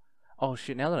remember. Oh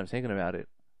shit! Now that I'm thinking about it,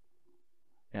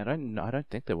 I don't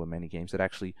think there were many games that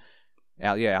actually,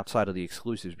 outside of the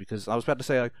exclusives. Because I was about to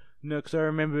say like, no, because I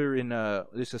remember in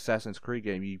this Assassin's Creed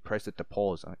game, you pressed it to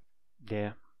pause.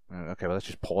 Yeah. Okay, well that's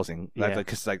just pausing.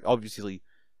 Because like obviously.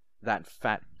 That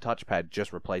fat touchpad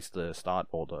just replaced the start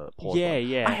or the pause button.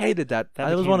 Yeah. I hated that.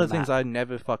 That was one of the things I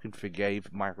never fucking forgave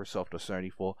Microsoft or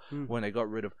Sony for when they got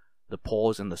rid of the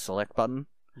pause and the select button.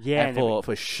 Yeah, and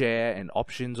for share and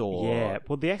options or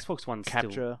well, the Xbox One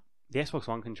capture. The Xbox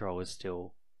One controller is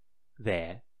still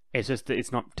there. It's just that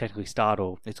it's not technically start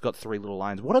or. It's got 3 little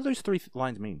lines. What do those 3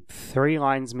 lines mean? 3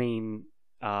 lines mean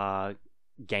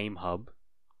Game Hub.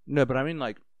 No, but I mean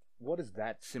like. What does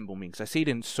that symbol mean? Because I see it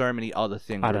in so many other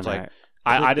things. I don't know.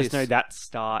 I just know that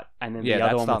start, and then the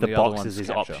other one with the boxes is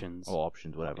options. Or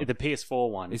options, whatever. The PS4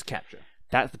 one is capture.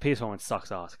 That's the PS4 one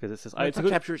sucks ass because it's just it's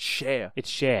not capture, it's share. It's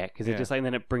share because it just like and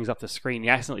then it brings up the screen. You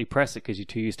accidentally press it because you're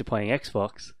too used to playing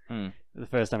Xbox. The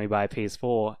first time you buy a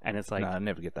PS4, and it's like no, I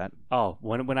never get that. Oh,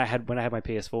 when I had my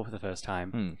PS4 for the first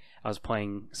time, I was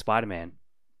playing Spider-Man,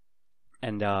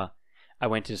 and I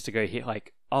went just to go hit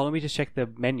like. Oh, let me just check the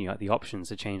menu, like the options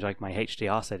to change like my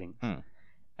HDR settings.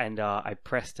 And I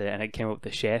pressed it and it came up with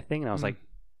the share thing and I was like,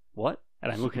 what?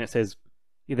 And I'm looking and it says,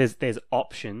 there's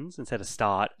options instead of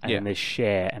start and then there's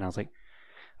share. And I was like,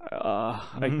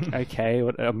 okay,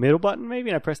 what, a middle button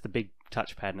maybe? And I pressed the big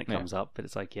touchpad and it comes up, but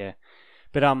it's like, yeah.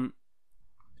 But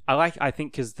I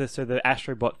think because the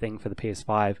Astrobot thing for the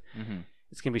PS5,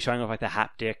 it's going to be showing off like the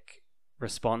haptic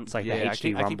response, like the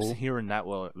HD rumble. I keep hearing that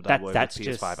word. That's PS5.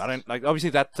 Just, I don't like. Obviously,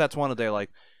 that's one of their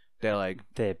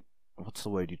what's the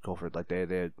word you'd call for it? Like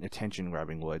their attention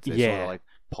grabbing words. They're sort of like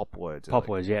pop words. Pop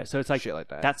words, yeah. So it's like shit like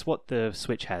that. That's what the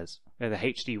Switch has. The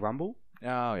HD rumble.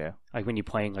 Oh yeah. Like when you're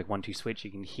playing like 1-2 Switch,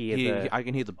 you can hear I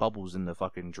can hear the bubbles in the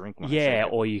fucking drink. Yeah,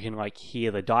 or you can like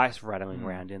hear the dice rattling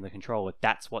around in the controller.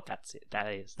 That's what that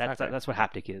is. That's what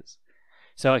haptic is.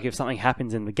 So like if something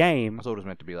happens in the game, I thought it was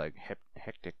meant to be like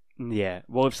hectic. Yeah.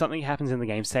 Well, if something happens in the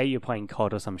game, say you're playing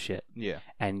COD or some shit. Yeah.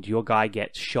 And your guy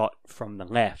gets shot from the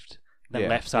left. The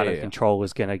left side of the controller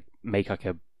is going to make like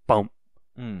a bump.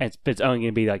 But it's only going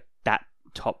to be like that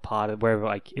top part of wherever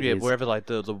like it is. Wherever like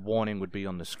the warning would be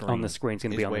on the screen. On the screen, it's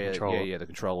going to be on the controller. Yeah, the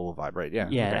controller will vibrate. Yeah,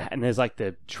 yeah, okay. and there's like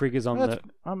the triggers on the.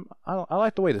 I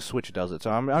like the way the Switch does it,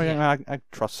 so I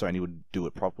trust Sony would do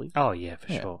it properly. Oh yeah,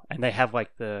 for sure. And they have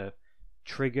like the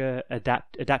trigger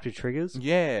adaptive triggers.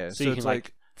 Yeah, so you can, it's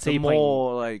like the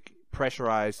more like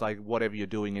pressurized, like whatever you're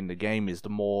doing in the game is, the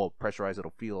more pressurized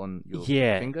it'll feel on your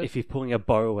fingers. If you're pulling a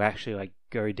bow, it will actually like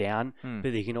go down.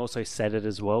 But you can also set it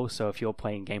as well. So if you're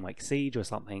playing a game like Siege or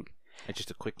something, it's just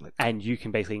a quick lick, and you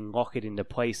can basically lock it into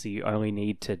place. So you only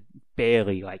need to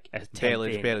barely like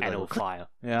attempt and it'll fire.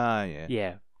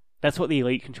 Yeah. That's what the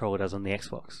Elite controller does on the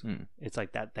Xbox. It's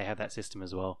like that. They have that system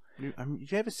as well. You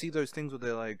ever see those things where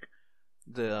they're like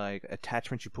the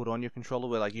attachments you put on your controller,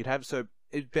 where like you'd have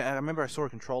I remember I saw a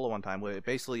controller one time where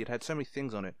basically it had so many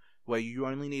things on it where you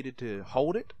only needed to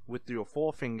hold it with your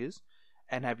 4 fingers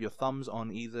and have your thumbs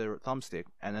on either thumbstick,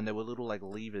 and then there were little like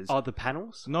levers. Oh, the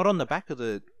panels? Not on the back of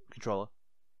the controller,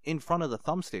 in front of the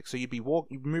thumbstick. So you'd be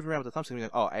moving around with the thumbstick and be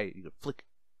like, oh, hey, you flick,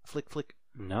 flick, flick.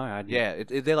 No, I didn't.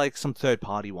 Yeah, they're like some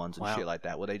third-party ones and shit like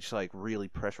that, where they just like really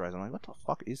pressurize. I'm like, what the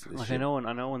fuck is this? Like, I know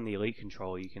on the Elite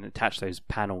controller you can attach those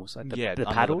panels, like the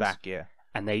on paddles, the back,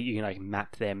 and you can like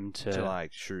map them to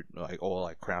like shoot, or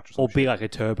like crouch, or be like a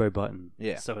turbo button.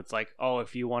 Yeah. So it's like,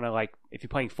 if you want to if you're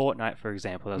playing Fortnite, for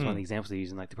example, that's one of the examples they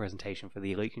used in like the presentation for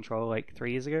the Elite controller like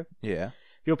 3 years ago. Yeah.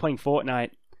 If you're playing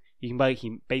Fortnite, you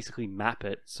can basically map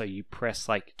it so you press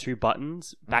like 2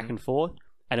 buttons back and forth,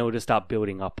 and it will just start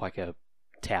building up like a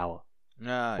tower.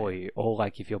 For you, or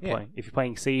like if you're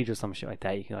playing Siege or some shit like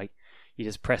that, you can you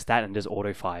just press that and just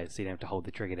auto fires, so you don't have to hold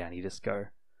the trigger down. You just go,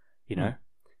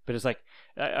 But it's like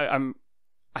I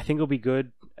think it'll be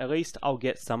good. At least I'll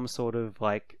get some sort of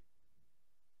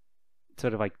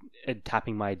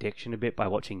tapping my addiction a bit by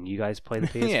watching you guys play the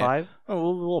PS5.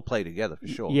 Oh, we'll all play together for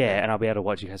sure. Yeah, and I'll be able to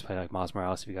watch you guys play like Miles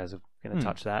Morales if you guys are going to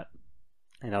touch that,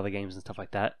 and other games and stuff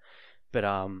like that. But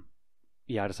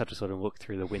I just have to sort of look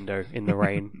through the window in the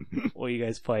rain while you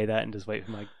guys play that and just wait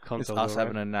for my console. It's us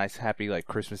having a nice, happy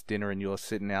Christmas dinner, and you're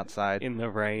sitting outside in the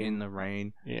rain. In the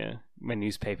rain, yeah. My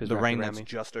newspapers. The rain that's me.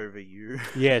 Just over you.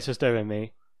 Yeah, it's just over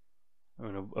me. I'm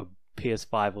in a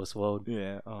PS5-less world.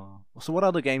 Yeah. Oh. So what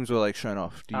other games were shown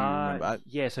off? Do you remember?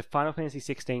 Yeah. So Final Fantasy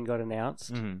 16 got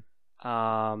announced.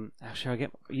 Mm-hmm. Actually, I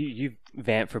get you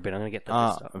vamp for a bit. I'm gonna get the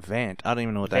list up. Vant. I don't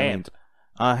even know what that means.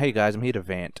 Hey guys, I'm here to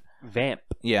vant. Vamp.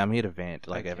 Yeah, I'm here to vant,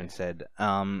 like Evan said.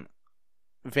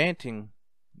 Vanting.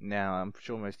 Now, I'm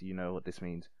sure most of you know what this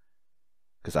means,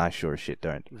 because I sure as shit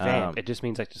don't. Vamp. It just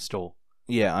means to stall.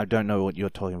 Yeah, I don't know what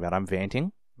you're talking about. I'm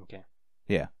vanting. Okay.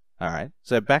 Yeah. All right.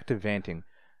 So back to vanting.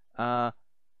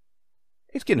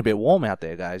 It's getting a bit warm out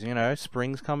there, guys.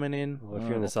 Spring's coming in. Well, if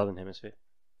you're in the southern hemisphere.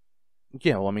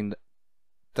 Yeah. Well, I mean,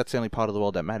 that's the only part of the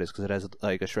world that matters, because it has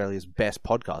Australia's best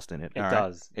podcast in it. It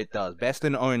does. It does. Best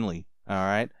and only. All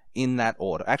right. In that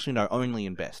order. Actually, no, only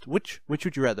and best. Which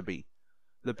would you rather be?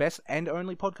 The best and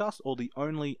only podcast, or the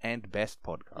only and best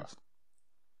podcast?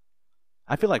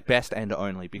 I feel like best and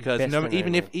only, because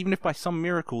even if by some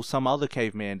miracle some other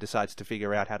caveman decides to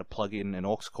figure out how to plug in an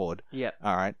aux cord,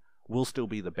 all right, we'll still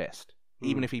be the best,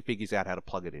 even if he figures out how to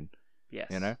plug it in. Yes.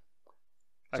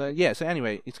 So So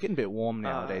anyway, it's getting a bit warm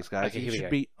nowadays, guys. Okay, you should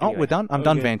be. Anyway, we're done. I'm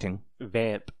done vanting.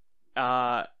 Vamp.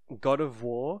 God of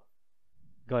War.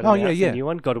 The new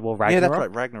one, God of War Ragnarok. Yeah, that's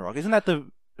right, Ragnarok. Isn't that the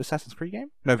Assassin's Creed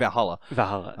game? No, Valhalla.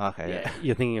 Okay, yeah.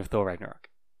 You're thinking of Thor Ragnarok.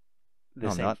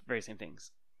 Very same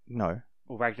things. No.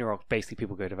 Well, Ragnarok, basically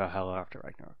people go to Valhalla after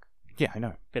Ragnarok. Yeah, I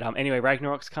know. But anyway,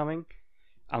 Ragnarok's coming.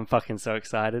 I'm fucking so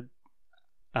excited.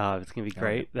 It's gonna be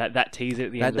great. That teaser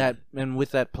at the end. And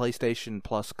with that PlayStation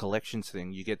Plus collections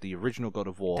thing, you get the original God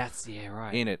of War. That's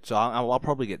right. In it, so I'll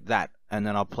probably get that, and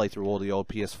then I'll play through all the old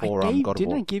PS4 God of War.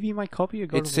 Didn't I give you my copy of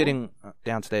God of War? It's sitting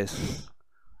downstairs.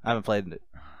 I haven't played it.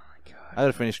 Oh my god. I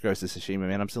gotta finish Ghost of Tsushima,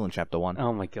 man. I'm still in chapter 1.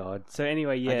 Oh my god. So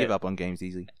anyway, yeah. I give up on games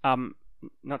easy.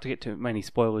 Not to get too many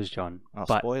spoilers, John. Oh,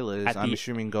 but spoilers. I'm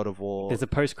assuming God of War. There's a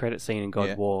post-credit scene in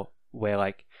God of War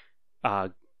where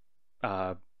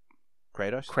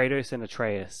Kratos and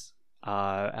Atreus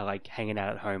are hanging out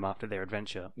at home after their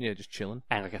adventure. Yeah, just chilling.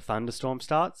 And a thunderstorm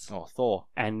starts. Oh, Thor.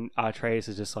 And Atreus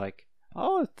is just like,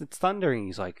 oh, it's thundering.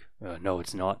 He's like, oh, no,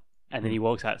 it's not. And then he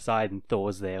walks outside and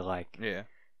Thor's there yeah.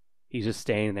 He's just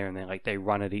standing there, and then they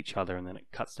run at each other, and then it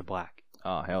cuts to black.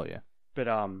 Oh, hell yeah. But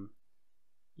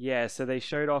yeah, so they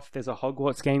showed off there's a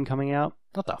Hogwarts game coming out.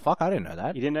 What the fuck? I didn't know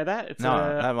that. You didn't know that?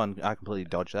 That one, I completely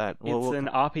dodged that. It's an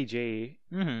RPG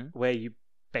where you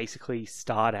basically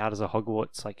start out as a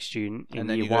Hogwarts like student in and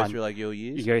then year you go one. through like your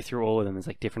years. You go through all of them. There's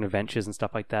like different adventures and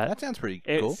stuff like that. That sounds pretty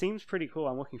It cool. seems pretty cool.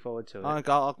 I'm looking forward to it.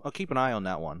 I'll keep an eye on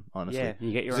that one. Honestly, yeah,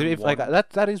 you get your 'Cause own if, like wand.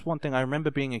 that is one thing I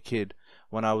remember being a kid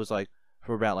when I was like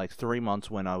for about like 3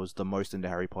 months when I was the most into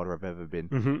Harry Potter I've ever been.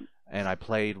 Mm-hmm. And I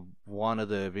played one of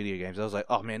the video games. I was like,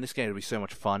 oh man, this game would be so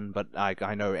much fun, but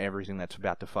I know everything that's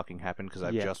about to fucking happen because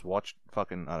I've just watched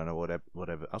fucking, I don't know, whatever.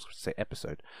 I was going to say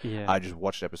episode. Yeah. I just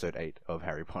watched episode 8 of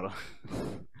Harry Potter.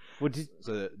 Well,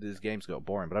 so this game's got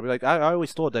boring, but I'd be like, I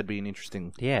always thought that'd be an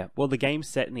interesting... Yeah, well, the game's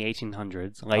set in the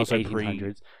 1800s, late Also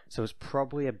 1800s, so it's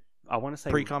probably, I want to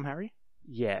say... Pre-com Harry?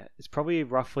 Yeah, it's probably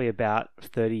roughly about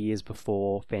 30 years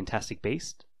before Fantastic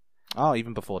Beast. Oh,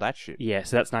 even before that shit. Yeah,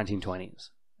 so that's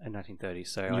 1920s. And 1930s.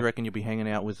 So you reckon you'll be hanging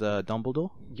out with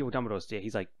Dumbledore? Yeah, well, Dumbledore's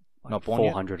he's like Not born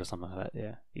 400 or something like that.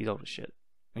 Yeah, he's old as shit.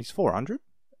 He's 400?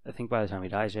 I think by the time he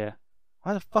dies, yeah.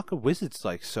 Why the fuck are wizards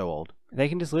like so old? They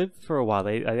can just live for a while.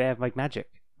 They have like magic.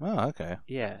 Oh, okay.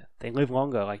 Yeah, they live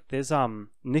longer. Like there's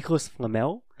Nicholas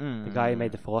Flamel, the guy who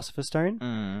made the Philosopher's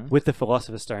Stone. With the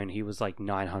Philosopher's Stone, he was like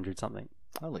 900 something.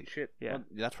 Holy shit! Yeah, well,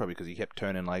 that's probably because he kept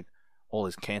turning like all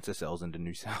his cancer cells into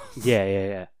new cells.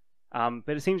 Yeah.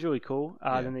 But it seems really cool.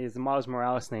 Then there's the Miles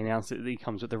Morales, and they announced that he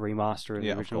comes with the remaster of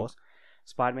the original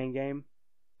Spider-Man game.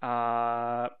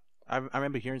 I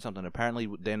remember hearing something. Apparently,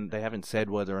 then they haven't said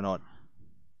whether or not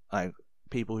like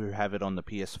people who have it on the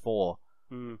PS4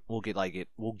 will get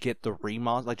the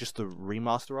remaster, like just the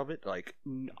remaster of it. Like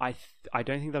I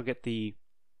don't think they'll get the.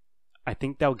 I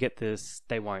think they'll get this.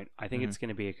 They won't. I think it's going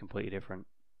to be a completely different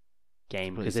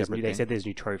game because they said there's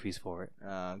new trophies for it.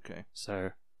 Okay. So,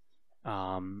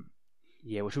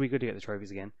 yeah, which will be good to get the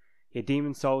trophies again. Yeah,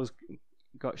 Demon Souls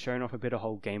got shown off a bit, a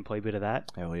whole gameplay bit of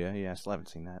that. Oh yeah, I still haven't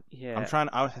seen that. Yeah, I'm trying.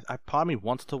 I part of me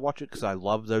wants to watch it because I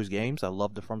love those games. I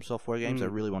love the From Software games. I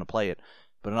really want to play it,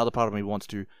 but another part of me wants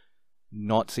to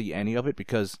not see any of it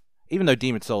because even though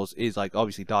Demon Souls is like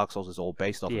obviously Dark Souls is all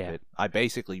based off of it, I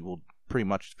basically will pretty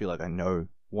much feel like I know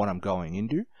what I'm going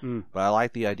into. But I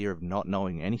like the idea of not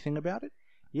knowing anything about it.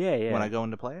 Yeah. When I go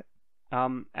in to play it.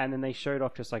 And then they showed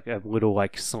off just like a little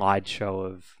like slideshow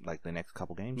of like the next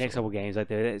couple games.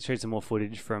 Like it showed some more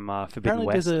footage from Forbidden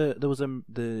West. There was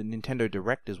the Nintendo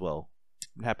Direct as well.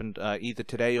 It happened either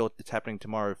today or it's happening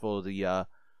tomorrow for the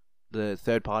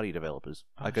third party developers.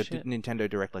 Like a Nintendo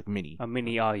Direct like mini. A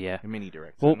mini, oh yeah. A mini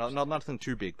Direct. Well, so not nothing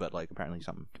too big, but like apparently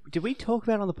something. Did we talk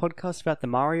about on the podcast about the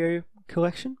Mario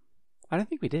collection? I don't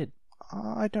think we did.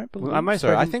 I don't believe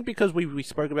so. I think because we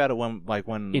spoke about it when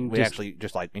actually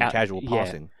just like in casual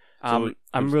passing. So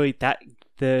I'm really that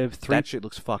shit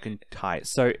looks fucking tight.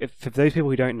 So for those people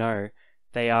who don't know,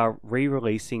 they are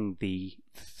re-releasing the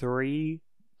 3D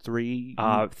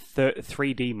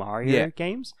Mario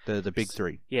games. The big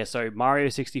three. Yeah, so Mario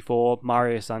 64,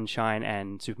 Mario Sunshine,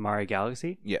 and Super Mario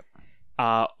Galaxy. Yep.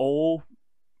 All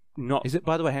not. Is it,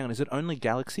 by the way, hang on, is it only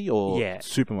Galaxy or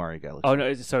Super Mario Galaxy? Oh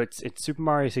no, so it's Super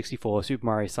Mario 64, Super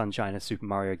Mario Sunshine, and Super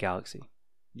Mario Galaxy.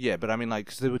 Yeah, but I mean, like,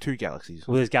 'cause there were two Galaxies.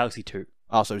 Well, there's Galaxy 2.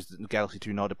 Oh, so is Galaxy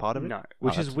 2 not a part of it? No,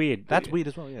 which is weird. That's weird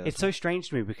as well, yeah. It's so strange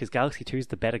to me because Galaxy 2 is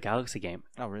the better Galaxy game.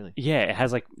 Oh, really? Yeah, it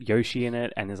has, like, Yoshi in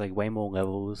it, and there's, like, way more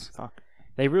levels. Fuck.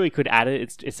 They really could add it.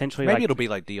 It's essentially Maybe it'll be,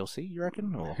 like, DLC, you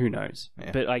reckon? Or... Who knows?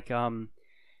 Yeah. But, like,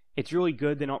 it's really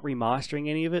good. They're not remastering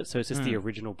any of it, so it's just the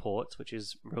original ports, which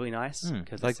is really nice.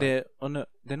 Like they're not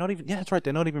even. Yeah, that's right.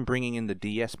 They're not even bringing in the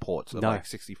DS ports of like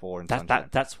 64 and Sunshine.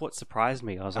 That's what surprised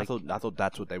me. I thought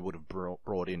that's what they would have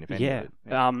brought in if any. Yeah.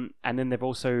 And then they've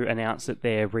also announced that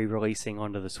they're re-releasing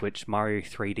onto the Switch Mario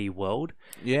 3D World.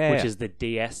 Yeah. Which is the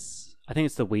DS. I think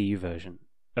it's the Wii U version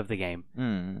of the game.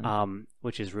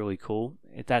 Which is really cool.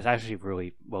 That's actually a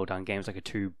really well done game. It's like a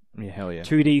 2D,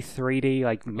 3D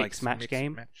like mix match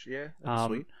game. Yeah,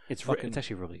 sweet. It's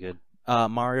actually really good.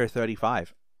 Mario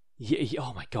 35. Yeah.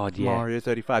 Oh my god. Yeah. Mario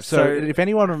 35. So if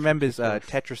anyone remembers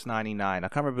Tetris 99, I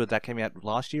can't remember if that came out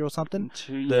last year or something.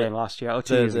 Last year or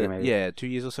 2 years ago maybe. Yeah, 2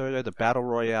 years or so ago. The Battle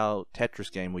Royale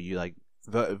Tetris game where you like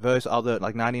verse other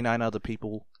like 99 other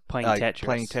people. Playing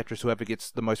Tetris, whoever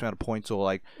gets the most amount of points or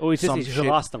like it's just whoever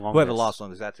lasts the longest. Whoever lasts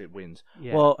longest, that's it wins.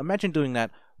 Yeah. Well, imagine doing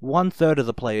that. 1/3 of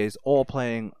the players all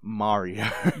playing Mario.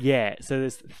 Yeah, so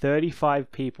there's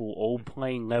 35 people all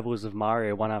playing levels of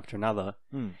Mario one after another.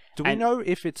 Do we know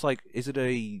if it's like, is it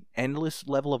a endless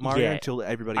level of Mario until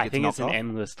everybody gets knocked off? I think it's an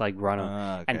endless like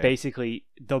runner. Okay. And basically,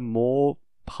 the more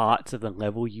parts of the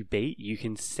level you beat, you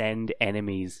can send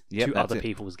enemies to other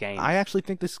people's games. I actually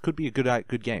think this could be a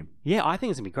good game. Yeah, I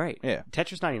think it's gonna be great. Yeah,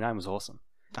 Tetris 99 was awesome.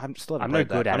 I'm no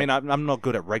good at it. I mean, I'm not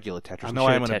good at regular Tetris. No,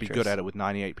 I'm going to be good at it with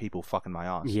 98 people fucking my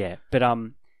ass. Yeah, but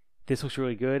this looks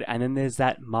really good. And then there's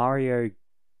that Mario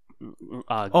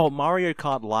Mario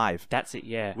Kart Live. That's it,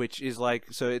 yeah. Which is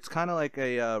like, so it's kind of like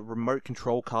a remote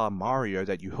control car Mario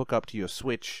that you hook up to your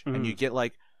Switch, and you get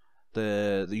like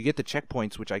you get the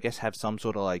checkpoints, which I guess have some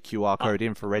sort of like QR code,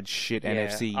 infrared shit,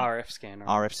 NFC,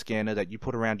 RF scanner that you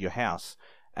put around your house,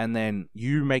 and then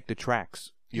you make the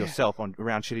tracks yourself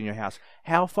around shit in your house.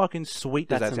 How fucking sweet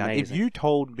does that sound? If you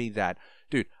told me that,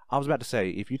 dude, I was about to say,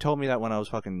 if you told me that when I was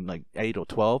fucking like 8 or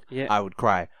 12, I would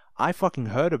cry. I fucking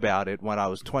heard about it when I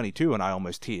was 22 and I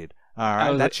almost teared. All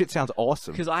right, that shit sounds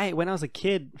awesome. Because when I was a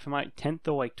kid, for my 10th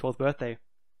or like 12th birthday,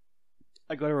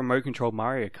 I got a remote control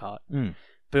Mario Kart,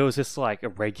 but it was just like a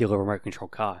regular remote control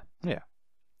car. Yeah,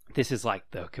 this is like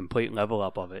the complete level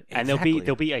up of it, and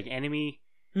there'll be like enemy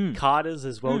carters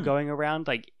as well going around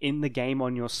like in the game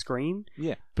on your screen.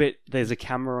 Yeah, but there's a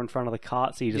camera in front of the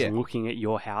cart, so you're just looking at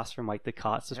your house from like the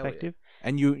cart's perspective.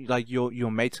 And you like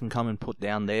your mates can come and put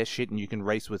down their shit, and you can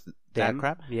race with that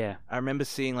crap. Yeah, I remember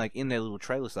seeing like in their little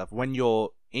trailer stuff when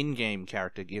your in-game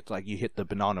character gets like you hit the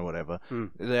banana or whatever,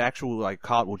 the actual like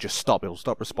cart will just stop. It'll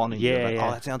stop responding. Yeah, to you. Like,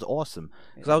 oh, that sounds awesome.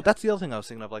 Because that's the other thing I was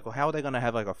thinking of. Like, well, how are they gonna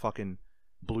have like a fucking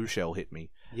blue shell hit me?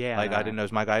 Yeah, like I didn't know,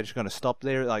 is my guy just gonna stop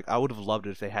there? Like I would have loved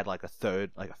it if they had like a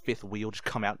fifth wheel just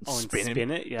come out and spin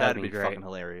it. Yeah, that'd be great. Fucking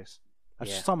hilarious.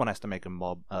 Someone has to make a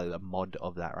mod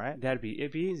of that, right? It'd be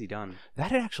easy done.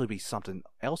 That'd actually be something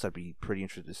else I'd be pretty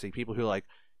interested to see. People who like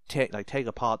take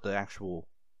apart the actual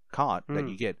cart that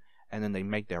you get, and then they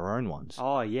make their own ones.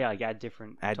 Oh yeah, like add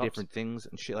different things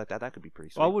and shit like that. That could be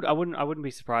pretty sweet. Well, I wouldn't be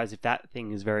surprised if that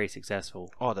thing is very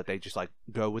successful. Oh, that they just like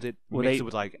go with it, mix it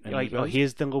with like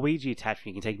here's the Luigi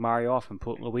attachment. You can take Mario off and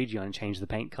put Luigi on and change the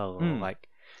paint color. Or like,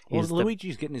 well,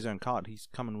 Luigi's getting his own card. He's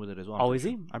coming with it as well. Oh, is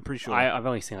he? I'm pretty sure. I've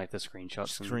only seen like the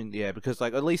screenshots. Yeah, because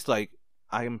like at least like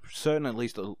I'm certain at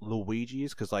least Luigi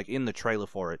is, because like in the trailer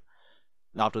for it,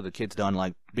 after the kid's done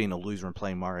like being a loser and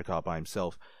playing Mario Kart by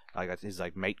himself, like his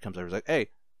like mate comes over, he's like, "Hey,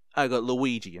 I got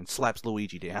Luigi," and slaps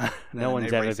Luigi down. No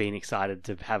one's ever been excited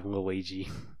to have Luigi.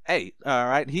 Hey, all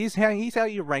right, here's how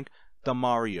you rank the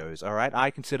Marios. All right,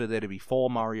 I consider there to be 4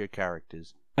 Mario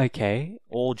characters. Okay.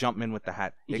 All Jumpman with the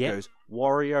hat. It goes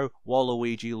Wario,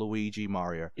 Waluigi, Luigi,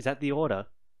 Mario. Is that the order?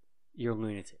 You're a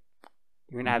lunatic.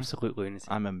 You're an absolute lunatic.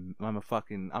 I'm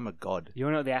a god. You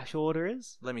wanna know what the actual order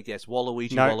is? Let me guess.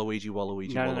 Waluigi, Waluigi,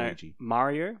 Waluigi, Waluigi. No.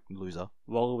 Mario. Loser.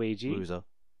 Waluigi. Loser.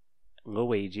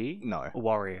 Luigi. No.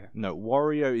 Wario. No,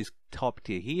 Wario is top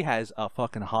tier. He has a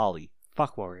fucking Harley.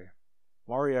 Fuck Wario.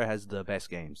 Wario has the best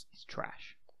games. He's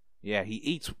trash. Yeah, he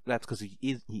eats. That's because he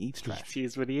eats trash. He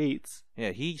is what he eats.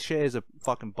 Yeah, he shares a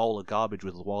fucking bowl of garbage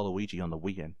with Waluigi on the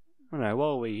weekend. I don't know.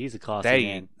 Waluigi, he's a classy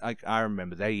man. I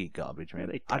remember they eat garbage, man.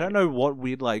 Yeah, I don't know what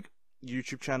weird like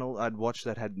YouTube channel I'd watched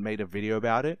that had made a video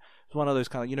about it. It's one of those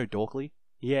kind of Dorkly.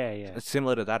 Yeah. It's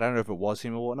similar to that. I don't know if it was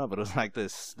him or whatnot, but it was like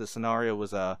this. The scenario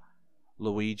was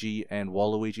Luigi and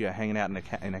Waluigi are hanging out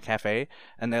in a cafe,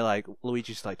 and they're like,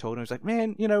 Luigi's like told him, he's like,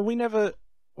 man,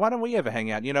 why don't we ever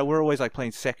hang out? We're always like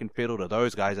playing second fiddle to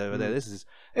those guys over there. This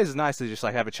is nice to just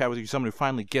like have a chat with you, someone who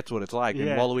finally gets what it's like. And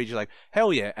Waluigi's like,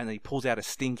 hell yeah, and then he pulls out a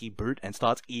stinky boot and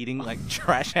starts eating like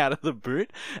trash out of the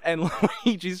boot. And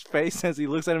Luigi's face as he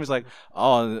looks at him is like,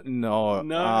 oh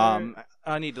no,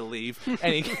 I need to leave.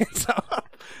 And he gets up.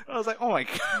 I was like, oh my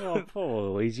god. Oh,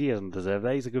 poor Luigi, he doesn't deserve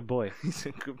that. He's a good boy. He's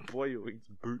a good boy who eats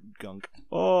boot gunk.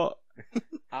 Oh.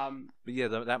 But yeah,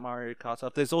 that Mario Kart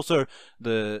stuff. There's also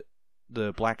the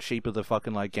black sheep of the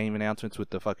fucking like game announcements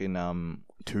with the fucking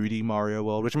 2D Mario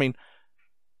World, which I mean,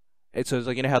 it's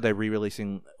like how they're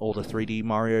re-releasing all the 3D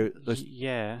Mario.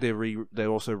 They're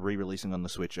also re-releasing on the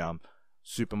Switch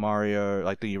Super Mario,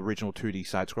 like the original 2D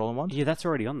side-scrolling ones. Yeah, that's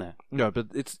already on there. No, but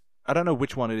I don't know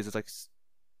which one it is. It's like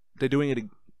they're doing it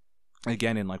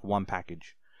again in like one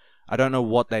package. I don't know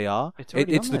what they are. It's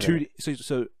the 2D.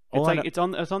 So it's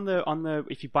on the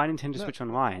if you buy Nintendo Switch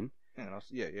online,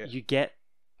 you get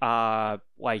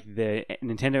like the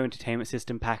Nintendo Entertainment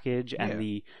System package and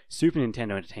the Super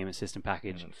Nintendo Entertainment System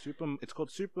package. It's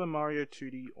called Super Mario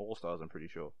 2D All Stars, I'm pretty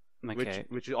sure. Okay.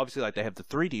 Which is obviously like they have the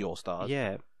 3D All Stars.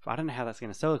 Yeah, I don't know how that's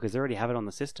going to sell because they already have it on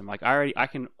the system. Like I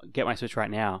can get my Switch right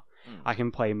now. I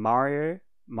can play Mario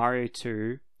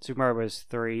 2, Super Mario Bros.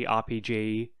 3,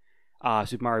 RPG,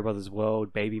 Super Mario Brothers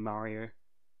World, Baby Mario.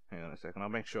 Hang on a second. I'll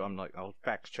make sure I'll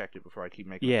fact check it before I keep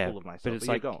making a fool of myself. But it's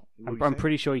like I'm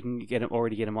pretty sure you can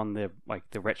already get them on the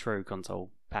retro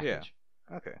console package.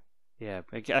 Yeah. Okay. Yeah,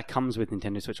 that comes with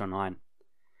Nintendo Switch Online.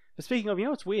 But speaking of,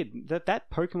 what's weird?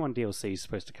 That Pokemon DLC is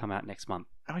supposed to come out next month.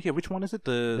 Oh yeah, which one is it?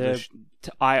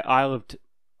 Isle of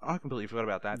I completely forgot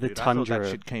about that. The dude. Tundra. I thought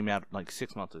that shit came out like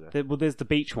 6 months ago. There's the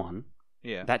beach one.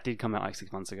 Yeah. That did come out like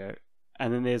 6 months ago.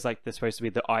 And then there's like there's supposed to be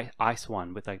the ice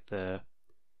one with like the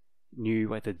new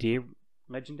like the deer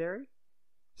legendary.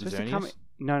 It's supposed to come.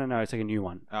 Xerneas? No, it's like a new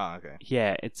one. Oh, okay.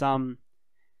 Yeah, it's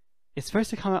supposed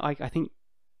to come out like I think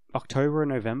October or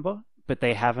November, but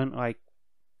they haven't like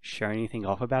shown anything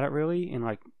off about it really in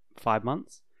like 5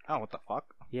 months. Oh, what the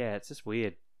fuck? Yeah, it's just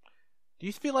weird. Do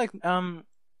you feel like how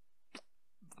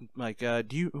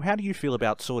do you feel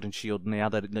about Sword and Shield now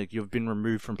that like you've been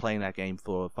removed from playing that game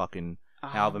for fucking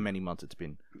however many months it's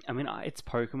been? I mean, it's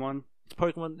Pokemon. It's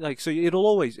Pokemon, like, so it'll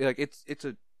always like it's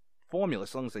a formula.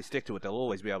 As long as they stick to it, they'll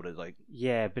always be able to like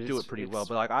but do it pretty well.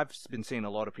 But like I've been seeing a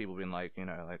lot of people being like,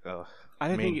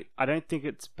 I don't think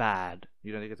it's bad.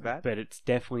 You don't think it's bad? But it's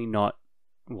definitely not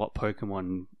what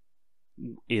Pokemon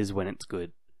is when it's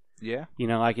good. Yeah.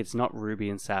 Like it's not Ruby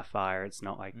and Sapphire. It's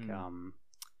not like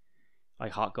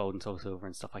like Heart Gold and Soul Silver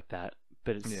and stuff like that.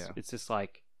 But it's just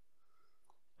like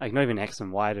not even X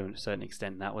and Y to a certain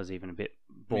extent. That was even a bit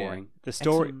boring. Yeah. The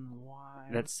story X and Y.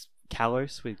 That's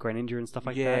Kalos with Greninja and stuff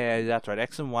like that. Yeah, that's right.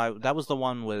 X and Y. That was the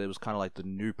one where it was kind of like the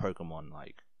new Pokemon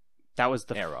that was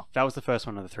the era. That was the first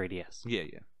one of the 3DS. Yeah.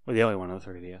 Well, the only one of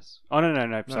the 3DS. Oh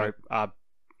no. Sorry.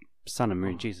 Sun and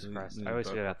Moon. Jesus Christ! I always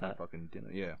forget about that. Fucking dinner.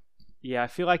 Yeah. Yeah, I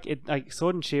feel like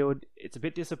Sword and Shield. It's a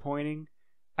bit disappointing.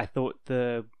 I thought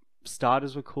the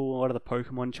starters were cool. A lot of the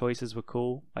Pokemon choices were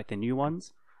cool, like the new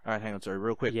ones. All right, hang on. Sorry,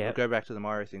 real quick. Yeah. We'll go back to the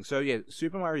Mario thing. So yeah,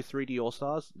 Super Mario 3D All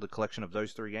Stars, the collection of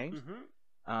those 3 games.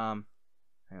 Mm-hmm.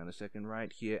 Hang on a second,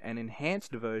 right here, an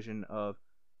enhanced version of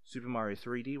Super Mario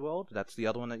 3D World. That's the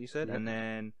other one that you said, and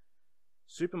then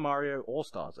Super Mario All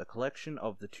Stars, a collection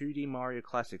of the 2D Mario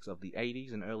classics of the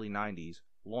 80s and early 90s,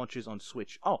 launches on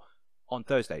Switch. Oh, on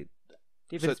Thursday.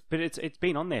 Yeah, but it's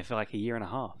been on there for like a year and a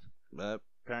half.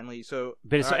 Apparently, so.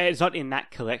 But it's not in that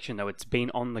collection though. It's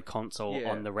been on the console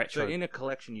on the retro. So in a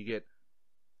collection, you get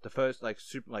the first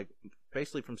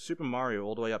basically from Super Mario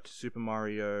all the way up to Super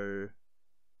Mario.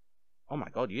 Oh my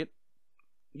god,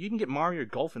 you can get Mario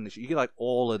Golf in this. You get like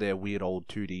all of their weird old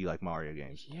 2D like Mario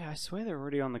games. Yeah, I swear they're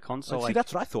already on the console. See,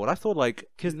 that's what I thought. I thought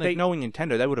because knowing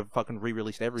Nintendo, they would have fucking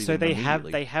re-released everything. So they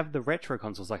have the retro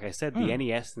consoles, like I said, the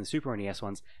NES and the Super NES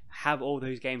ones have all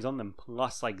those games on them,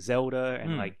 plus like Zelda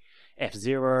and like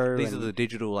F-Zero. These are the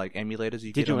digital like emulators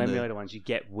you digital get. Emulator ones you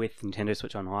get with Nintendo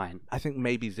Switch Online. I think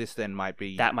maybe this then might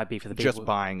be for the people just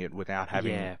buying it without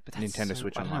having Nintendo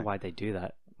Switch Online. I don't know why they do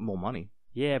that. More money.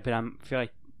 Yeah, but I feel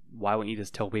like why wouldn't you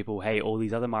just tell people, hey, all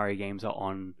these other Mario games are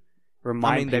on?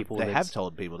 People. They have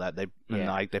told people that they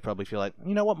probably feel like,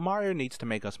 you know what, Mario needs to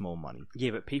make us more money.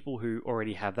 Yeah, but people who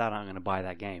already have that aren't going to buy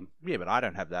that game. Yeah, but I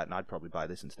don't have that, and I'd probably buy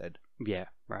this instead. Yeah,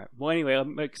 right. Well, anyway,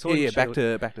 Sword and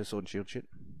Shield. Back to Sword and Shield shit.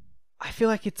 I feel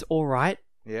like it's all right.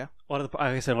 Yeah. Like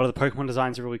I said, a lot of the Pokemon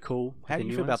designs are really cool. How do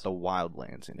you feel about the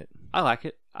wildlands in it? I like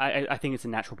it. I think it's a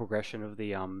natural progression of the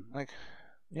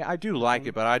Yeah, I do like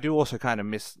it, but I do also kind of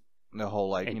miss the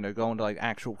whole going to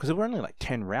actual, because there were only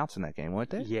 10 routes in that game, weren't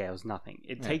there? Yeah, it was nothing.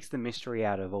 It takes the mystery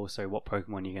out of also what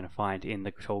Pokemon you're going to find in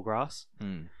the tall grass.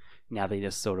 Now they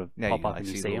just sort of pop up and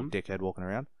you see them. Dickhead walking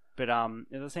around. But at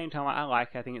the same time, I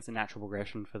think it's a natural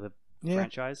progression for the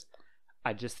franchise.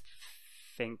 I just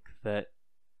think that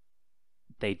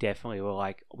they definitely were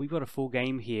like, we've got a full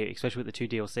game here, especially with the 2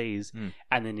 DLCs,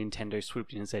 and then Nintendo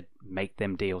swooped in and said, make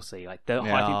them DLC. I think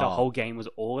the whole game was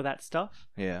all of that stuff.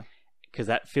 Yeah. Because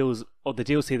that feels, the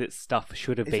DLC that stuff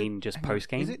should have been just post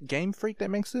game. Is it Game Freak that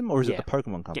makes them, or is it the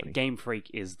Pokemon company? Game Freak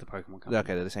is the Pokemon company.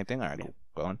 Okay, they're the same thing. All right, cool.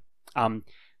 Go on.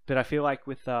 But I feel like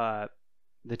with the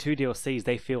 2 DLCs,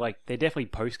 they feel like they're definitely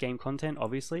post game content,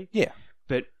 obviously. Yeah.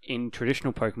 But in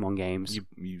traditional Pokemon games,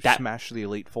 you smash the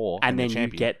Elite Four, and then you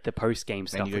get the post game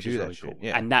stuff, which is really cool.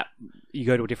 Yeah. And that you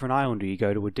go to a different island, or you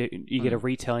go to you get a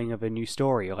retelling of a new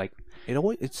story. Or it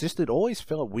always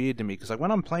felt weird to me because when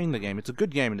I'm playing the game, it's a good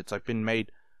game and it's been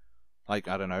made I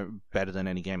don't know, better than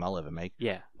any game I'll ever make.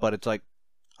 Yeah. But it's I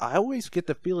always get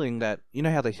the feeling that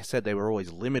how they said they were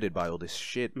always limited by all this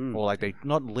shit, or they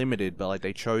not limited, but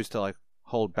they chose to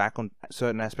hold back on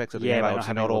certain aspects of the game.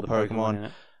 Not all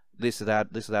Pokemon. This or that,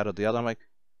 or the other. I'm like,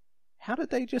 how did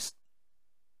they just...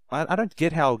 I don't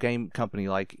get how a game company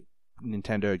like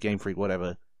Nintendo, Game Freak,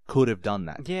 whatever, could have done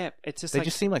that. Yeah, it's just they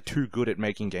just seem too good at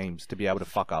making games to be able to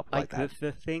fuck up like that.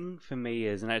 The thing for me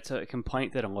is, and it's a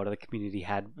complaint that a lot of the community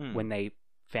had when they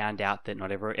found out that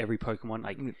not every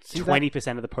Pokemon,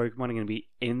 20% of the Pokemon are going to be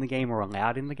in the game or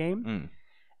allowed in the game.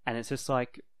 And it's just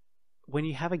when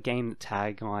you have a game, the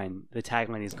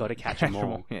tagline is got to catch them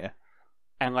all. Yeah.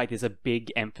 And there's a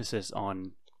big emphasis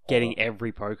on getting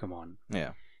every Pokemon.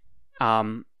 Yeah.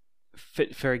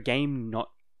 For a game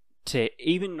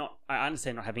I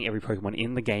understand not having every Pokemon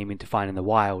in the game and to find in the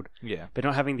wild. Yeah. But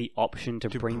not having the option to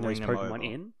bring those Pokemon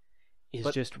in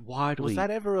is just wildly was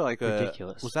that ever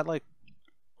ridiculous. Was that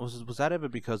Was that ever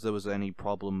because there was any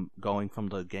problem going from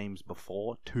the games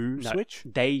before to Switch?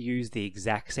 They use the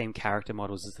exact same character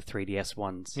models as the 3DS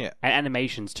ones. Yeah. And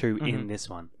animations too in this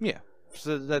one. Yeah.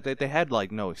 So they had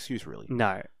like no excuse really.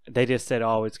 No, they just said,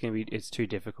 "Oh, it's too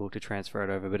difficult to transfer it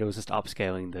over," but it was just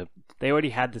upscaling They already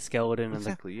had the skeleton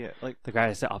exactly. And like the guy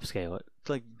has to upscale it. It's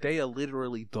like they are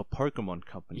literally the Pokemon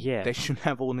company. Yeah, they should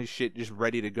have all this shit just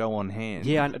ready to go on hand.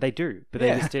 Yeah, they do, but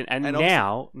they just didn't. And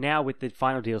now with the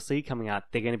final DLC coming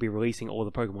out, they're going to be releasing all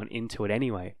the Pokemon into it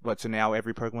anyway. What? So now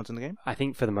every Pokemon's in the game? I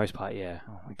think for the most part, yeah.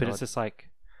 Oh my but God. It's just like,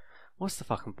 what's the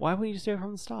fucking? Why wouldn't you just do it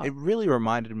from the start? It really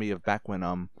reminded me of back when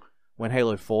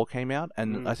Halo 4 came out,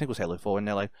 and I think it was Halo 4, and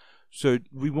they're like, so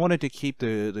we wanted to keep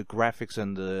the graphics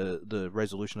and the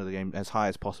resolution of the game as high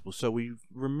as possible, so we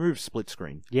removed split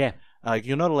screen. Yeah.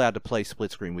 You're not allowed to play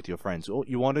split screen with your friends. Oh,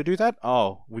 you want to do that?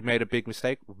 Oh, we made a big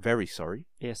mistake. Very sorry.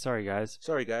 Yeah, sorry guys.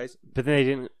 Sorry guys. But then they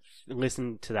didn't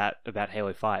listen to that about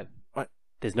Halo 5. What?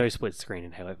 There's no split screen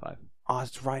in Halo 5. Oh,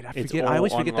 that's right. I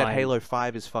always forget that Halo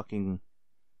 5 is fucking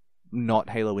not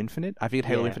Halo Infinite. I forget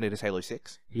Halo Infinite is Halo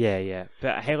 6. Yeah.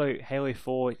 But Halo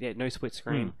 4, no split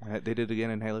screen. They did it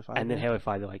again in Halo 5. And then Halo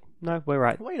 5, they're like, no, we're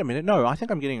right. Wait a minute. No, I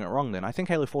think I'm getting it wrong then. I think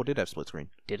Halo 4 did have split screen.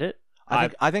 Did it?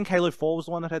 I think Halo 4 was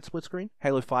the one that had split screen.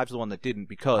 Halo 5 is the one that didn't,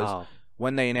 because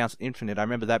when they announced Infinite, I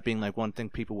remember that being like one thing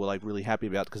people were like really happy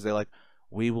about, because they're like,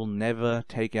 we will never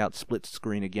take out split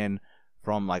screen again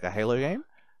from like a Halo game.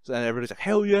 So everybody's like,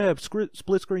 hell yeah,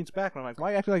 split screen's back. And I'm like, why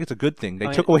are you acting like it's a good thing? They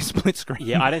took away split screen.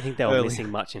 Yeah, I don't think they were missing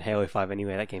much in Halo 5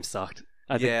 anyway. That game sucked.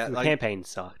 The campaign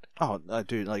sucked. Oh,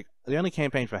 dude, like, the only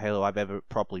campaign for Halo I've ever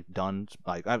properly done,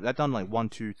 like, I've done like 1,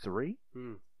 2, 3.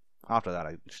 After that,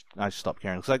 I stopped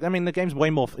caring. It's like, I mean, the game's way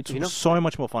more, it's so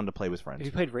much more fun to play with friends. Have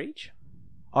you played Reach?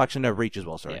 Oh, actually, no, Reach as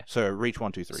well, sorry. Yeah. So, Reach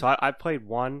 1, 2, 3. So, I played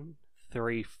 1,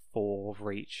 3, 4 of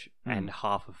Reach, and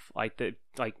half of,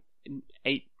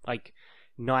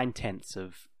 9/10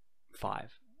 of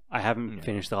 5. I haven't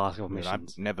finished the last couple of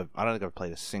missions. I don't think I've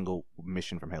played a single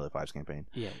mission from Halo 5's campaign.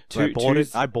 Yeah. So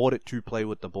I bought it to play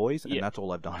with the boys, and that's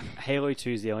all I've done. Halo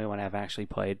 2 is the only one I've actually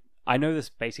played. I know this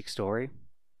basic story.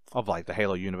 Of, like, the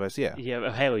Halo universe, yeah.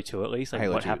 Yeah, Halo 2 at least. Like,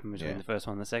 Halo what 2, happened between the first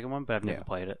one and the second one, but I've never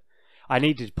played it. I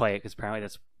need to play it, because apparently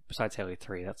that's, besides Halo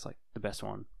 3, that's, like, the best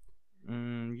one.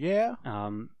 Yeah.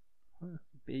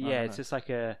 It's just like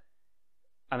a...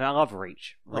 I mean, I love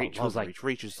Reach. Reach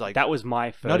is like... That was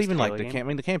my first not even Halo like the game. I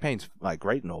mean, the campaig's, like,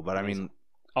 great and all, but I mean...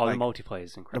 Oh, like, the multiplayer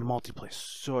is incredible. The multiplayer's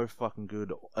so fucking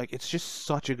good. Like, it's just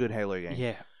such a good Halo game.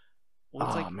 Yeah.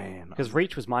 Well, man. Because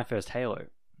Reach was my first Halo.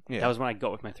 Yeah. That was when I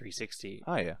got with my 360.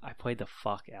 Oh, yeah. I played the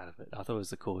fuck out of it. I thought it was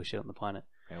the coolest shit on the planet.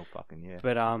 Hell fucking yeah.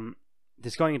 But,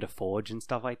 just going into Forge and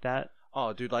stuff like that.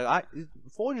 Oh, dude, like,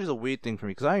 Forge is a weird thing for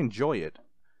me, because I enjoy it,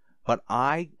 but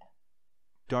I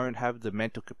don't have the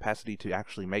mental capacity to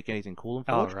actually make anything cool in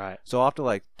Forge. Oh, right. So after,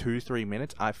 like, 2-3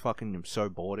 minutes, I fucking am so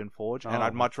bored in Forge, and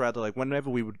I'd much rather, like, whenever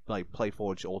we would, like, play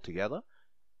Forge all together,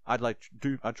 I'd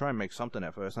try and make something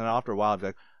at first, and after a while, I'd be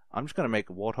like, I'm just going to make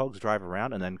warthogs drive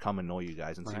around and then come annoy you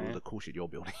guys and see all the cool shit you're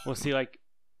building. Well, see, like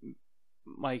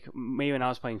me when I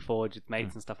was playing Forge with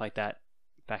mates and stuff like that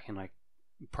back in, like,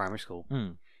 primary school,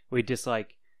 we'd just,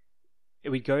 like,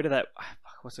 we'd go to that,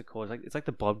 what's it called? It's like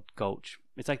the Blood Gulch.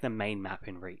 It's like the main map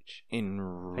in Reach. In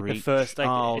Reach? Like the first,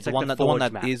 like, it's the like one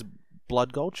that map. is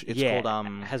Blood Gulch? It's called,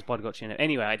 it has Blood Gulch in it.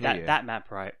 Anyway, like, that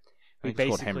map, right? We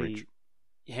basically... Hemorrhage.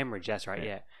 Hemorrhage, that's right,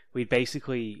 yeah. We'd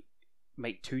basically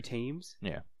make 2 teams.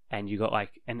 Yeah. And you got,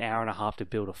 like, an hour and a half to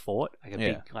build a fort, like a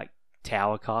big, like,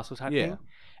 tower castle type thing.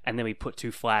 And then we put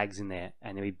 2 flags in there,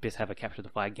 and then we just have a capture the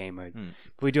flag game mode.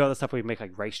 But we do other stuff where we make,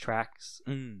 like, racetracks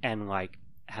and, like,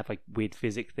 have, like, weird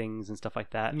physics things and stuff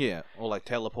like that. Yeah, or, like,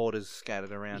 teleporters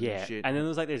scattered around and shit. And then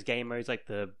there's, like, there's game modes, like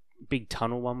the big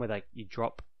tunnel one where, like, you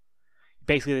drop...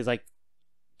 Basically, there's, like,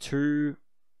 2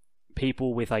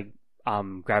 people with, like,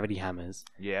 gravity hammers.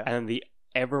 Yeah. And then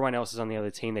everyone else is on the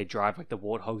other team. They drive, like, the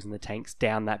warthogs and the tanks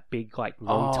down that big, like,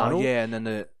 long tunnel. Yeah, and then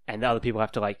the other people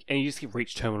have to, like, and you just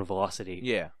reach terminal velocity.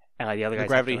 Yeah. And, like, the other guys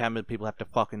gravity hammer people have to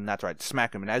fucking, that's right,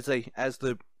 smack them. And as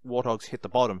the warthogs hit the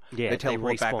bottom, they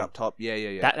teleport back up top.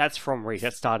 Yeah. That's from Reach.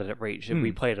 That started at Reach.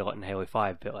 We played it a lot in Halo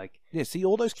 5, but, like... Yeah, see,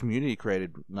 all those community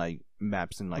created, like,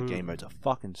 maps and, like, game modes are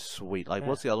fucking sweet. Like,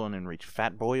 what's the other one in Reach?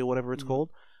 Fat Boy or whatever it's called?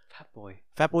 Fat Boy.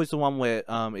 Fat Boy's the one where,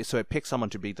 so it picks someone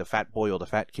to be the fat boy or the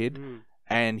fat kid.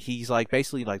 And he's, like,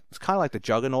 basically, like, it's kind of like the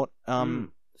Juggernaut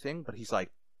thing, but he's,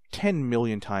 like, 10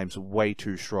 million times way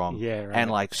too strong. Yeah, right. And,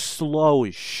 like, slow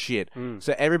as shit.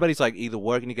 So everybody's, like, either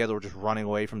working together or just running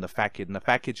away from the fat kid. And the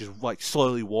fat kid's just, like,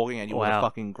 slowly walking and you want to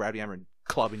fucking grab the hammer and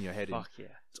club in your head. Fuck yeah.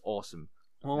 It's awesome.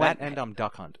 Well, that and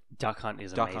Duck Hunt. Duck Hunt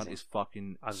is Duck amazing. Hunt is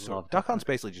fucking. I love Duck Hunt's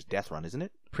basically just Death Run, isn't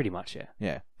it? Pretty much, yeah.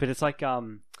 Yeah. But it's like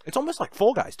It's almost like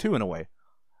Fall Guys too, in a way.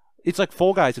 It's like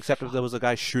Fall Guys, except if there was a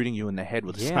guy shooting you in the head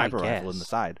with a sniper rifle in the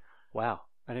side. Wow,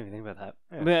 I didn't even think about that.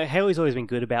 Yeah. But Halo's always been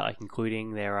good about like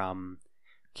including their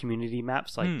community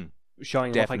maps, like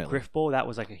showing off like Griffball. That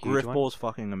was like a huge one. Griffball's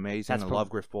fucking amazing. I love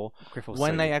Griffball.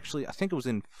 When they actually, I think it was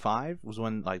in 5, was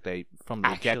when like they from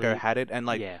the get-go had it, and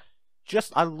like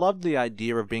just I love the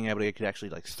idea of being able to you could actually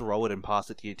like throw it and pass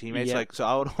it to your teammates. Yeah. Like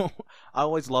so, I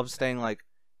always love staying like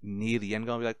near the end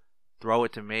goal and be like, throw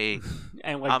it to me,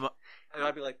 and like and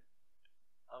I'd be like,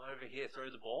 I'm over here, throw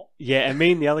the ball. Yeah, and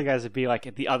me and the other guys would be like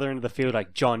at the other end of the field,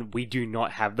 like, John, we do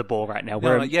not have the ball right now.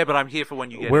 Yeah, but I'm here for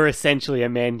when you get We're essentially a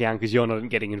man down because you're not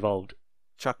getting involved.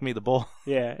 Chuck me the ball.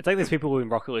 Yeah, it's like there's people who in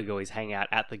Rocket League always hang out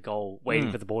at the goal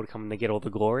waiting for the ball to come and they get all the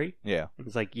glory. Yeah.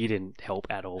 It's like, you didn't help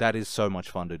at all. That is so much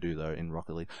fun to do, though, in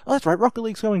Rocket League. Oh, that's right, Rocket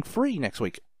League's going free next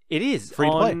week. It is, free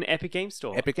to play. on Epic Game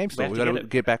Store. Epic Game Store. We got to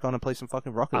get back on and play some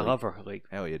fucking Rocket League. I love Rocket League.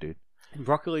 Hell yeah, dude.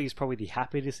 Rocket League is probably the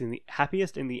happiest and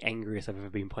the angriest I've ever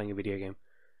been playing a video game.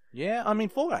 Yeah, I mean,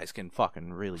 Fall Guys can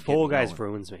fucking really Fall Guys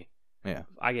ruins me. Yeah.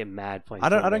 I get mad playing I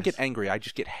don't get angry, I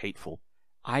just get hateful.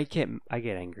 I get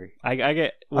angry. I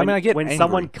get when angry.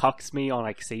 someone cucks me on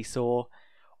like Seesaw,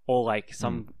 or like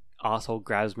some asshole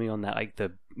grabs me on that like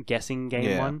the guessing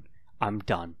game one. I'm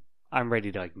done. I'm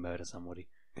ready to like murder somebody.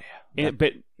 Yeah,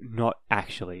 but not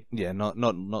actually. Yeah, not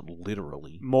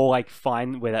literally. More like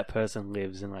find where that person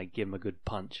lives and like give them a good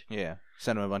punch. Yeah,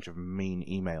 send them a bunch of mean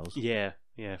emails. Yeah.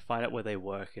 Find out where they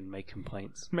work and make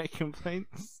complaints.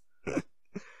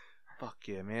 Fuck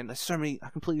yeah, man! There's so many. I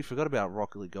completely forgot about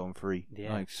Rocket League going free.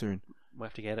 Yeah, like soon. We'll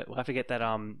have to get it. We'll have to get that.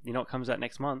 You know what comes out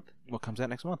next month? What comes out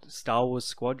next month? Star Wars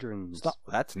Squadrons.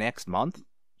 That's next month.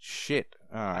 Shit.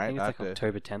 All right. I think it's like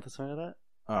October 10th or something like that.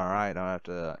 All right. I'll have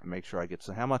to make sure I get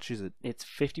some. How much is it? It's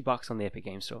 $50 on the Epic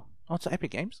Game Store. Oh, it's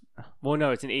Epic Games. Well,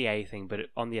 no, it's an EA thing, but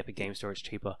on the Epic Game Store it's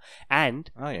cheaper.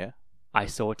 And oh yeah, I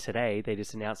saw today they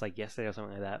just announced like yesterday or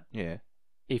something like that. Yeah.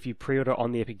 If you pre-order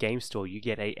on the Epic Game Store, you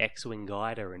get a X-Wing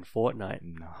glider in Fortnite.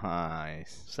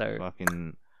 Nice. So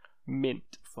fucking mint.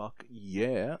 Fuck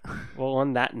yeah. Well,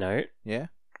 on that note, yeah.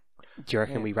 Do you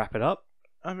reckon we wrap it up?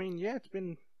 I mean, yeah, it's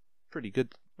been pretty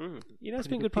good. You know, it's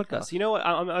been a good podcast. You know what?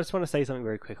 I just want to say something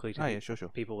very quickly to sure.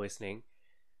 people listening.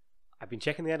 I've been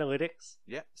checking the analytics.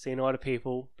 Yeah. Seeing a lot of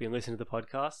people been listening to the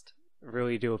podcast.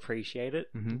 Really do appreciate it.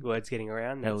 Words getting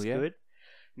around. That's good.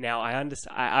 Now, I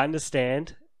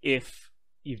understand if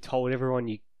you've told everyone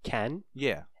you can.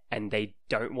 Yeah. And they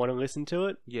don't want to listen to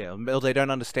it. Yeah, or they don't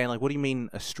understand. Like, what do you mean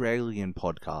Australian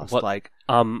podcast? What, like,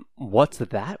 what's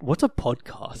that? What's a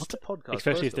podcast? What's a podcast?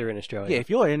 Especially if they're in Australia. Yeah, if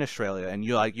you're in Australia and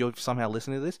you're somehow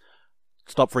listening to this,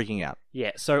 stop freaking out.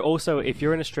 Yeah. So also, if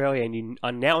you're in Australia and you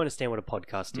now understand what a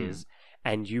podcast is,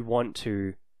 and you want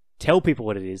to tell people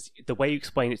what it is, the way you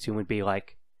explain it to them would be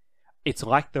like, it's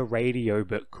like the radio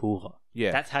but cooler.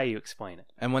 Yeah. That's how you explain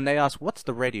it. And when they ask, what's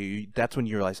the radio? That's when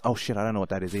you realize, oh shit, I don't know what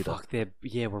that is either. Fuck,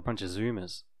 we're a bunch of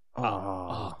Zoomers.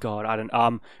 Oh God, I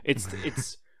don't,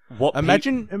 it's what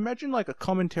imagine like a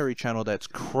commentary channel that's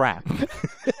crap.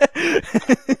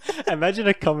 Imagine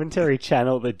a commentary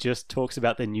channel that just talks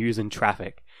about the news and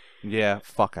traffic. Yeah,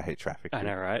 fuck, I hate traffic. I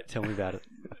know, right? Tell me about it.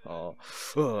 I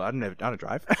don't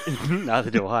drive. Neither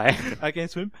do I. I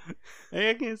can't swim.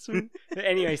 I can't swim. But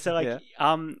anyway, so like,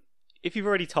 if you've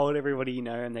already told everybody you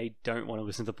know and they don't want to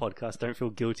listen to the podcast, don't feel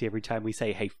guilty every time we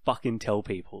say, hey, fucking tell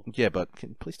people. Yeah, but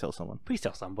please tell someone. Please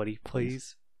tell somebody,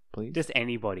 please. Please. Just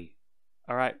anybody.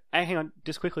 All right. Hey, hang on,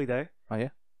 just quickly though. Oh yeah.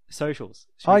 Socials.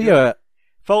 Yeah.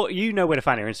 You know where to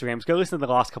find our Instagrams. Go listen to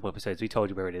the last couple episodes. We told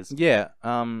you where it is. Yeah.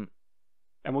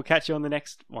 And we'll catch you on the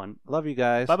next one. Love you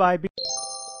guys. Bye-bye.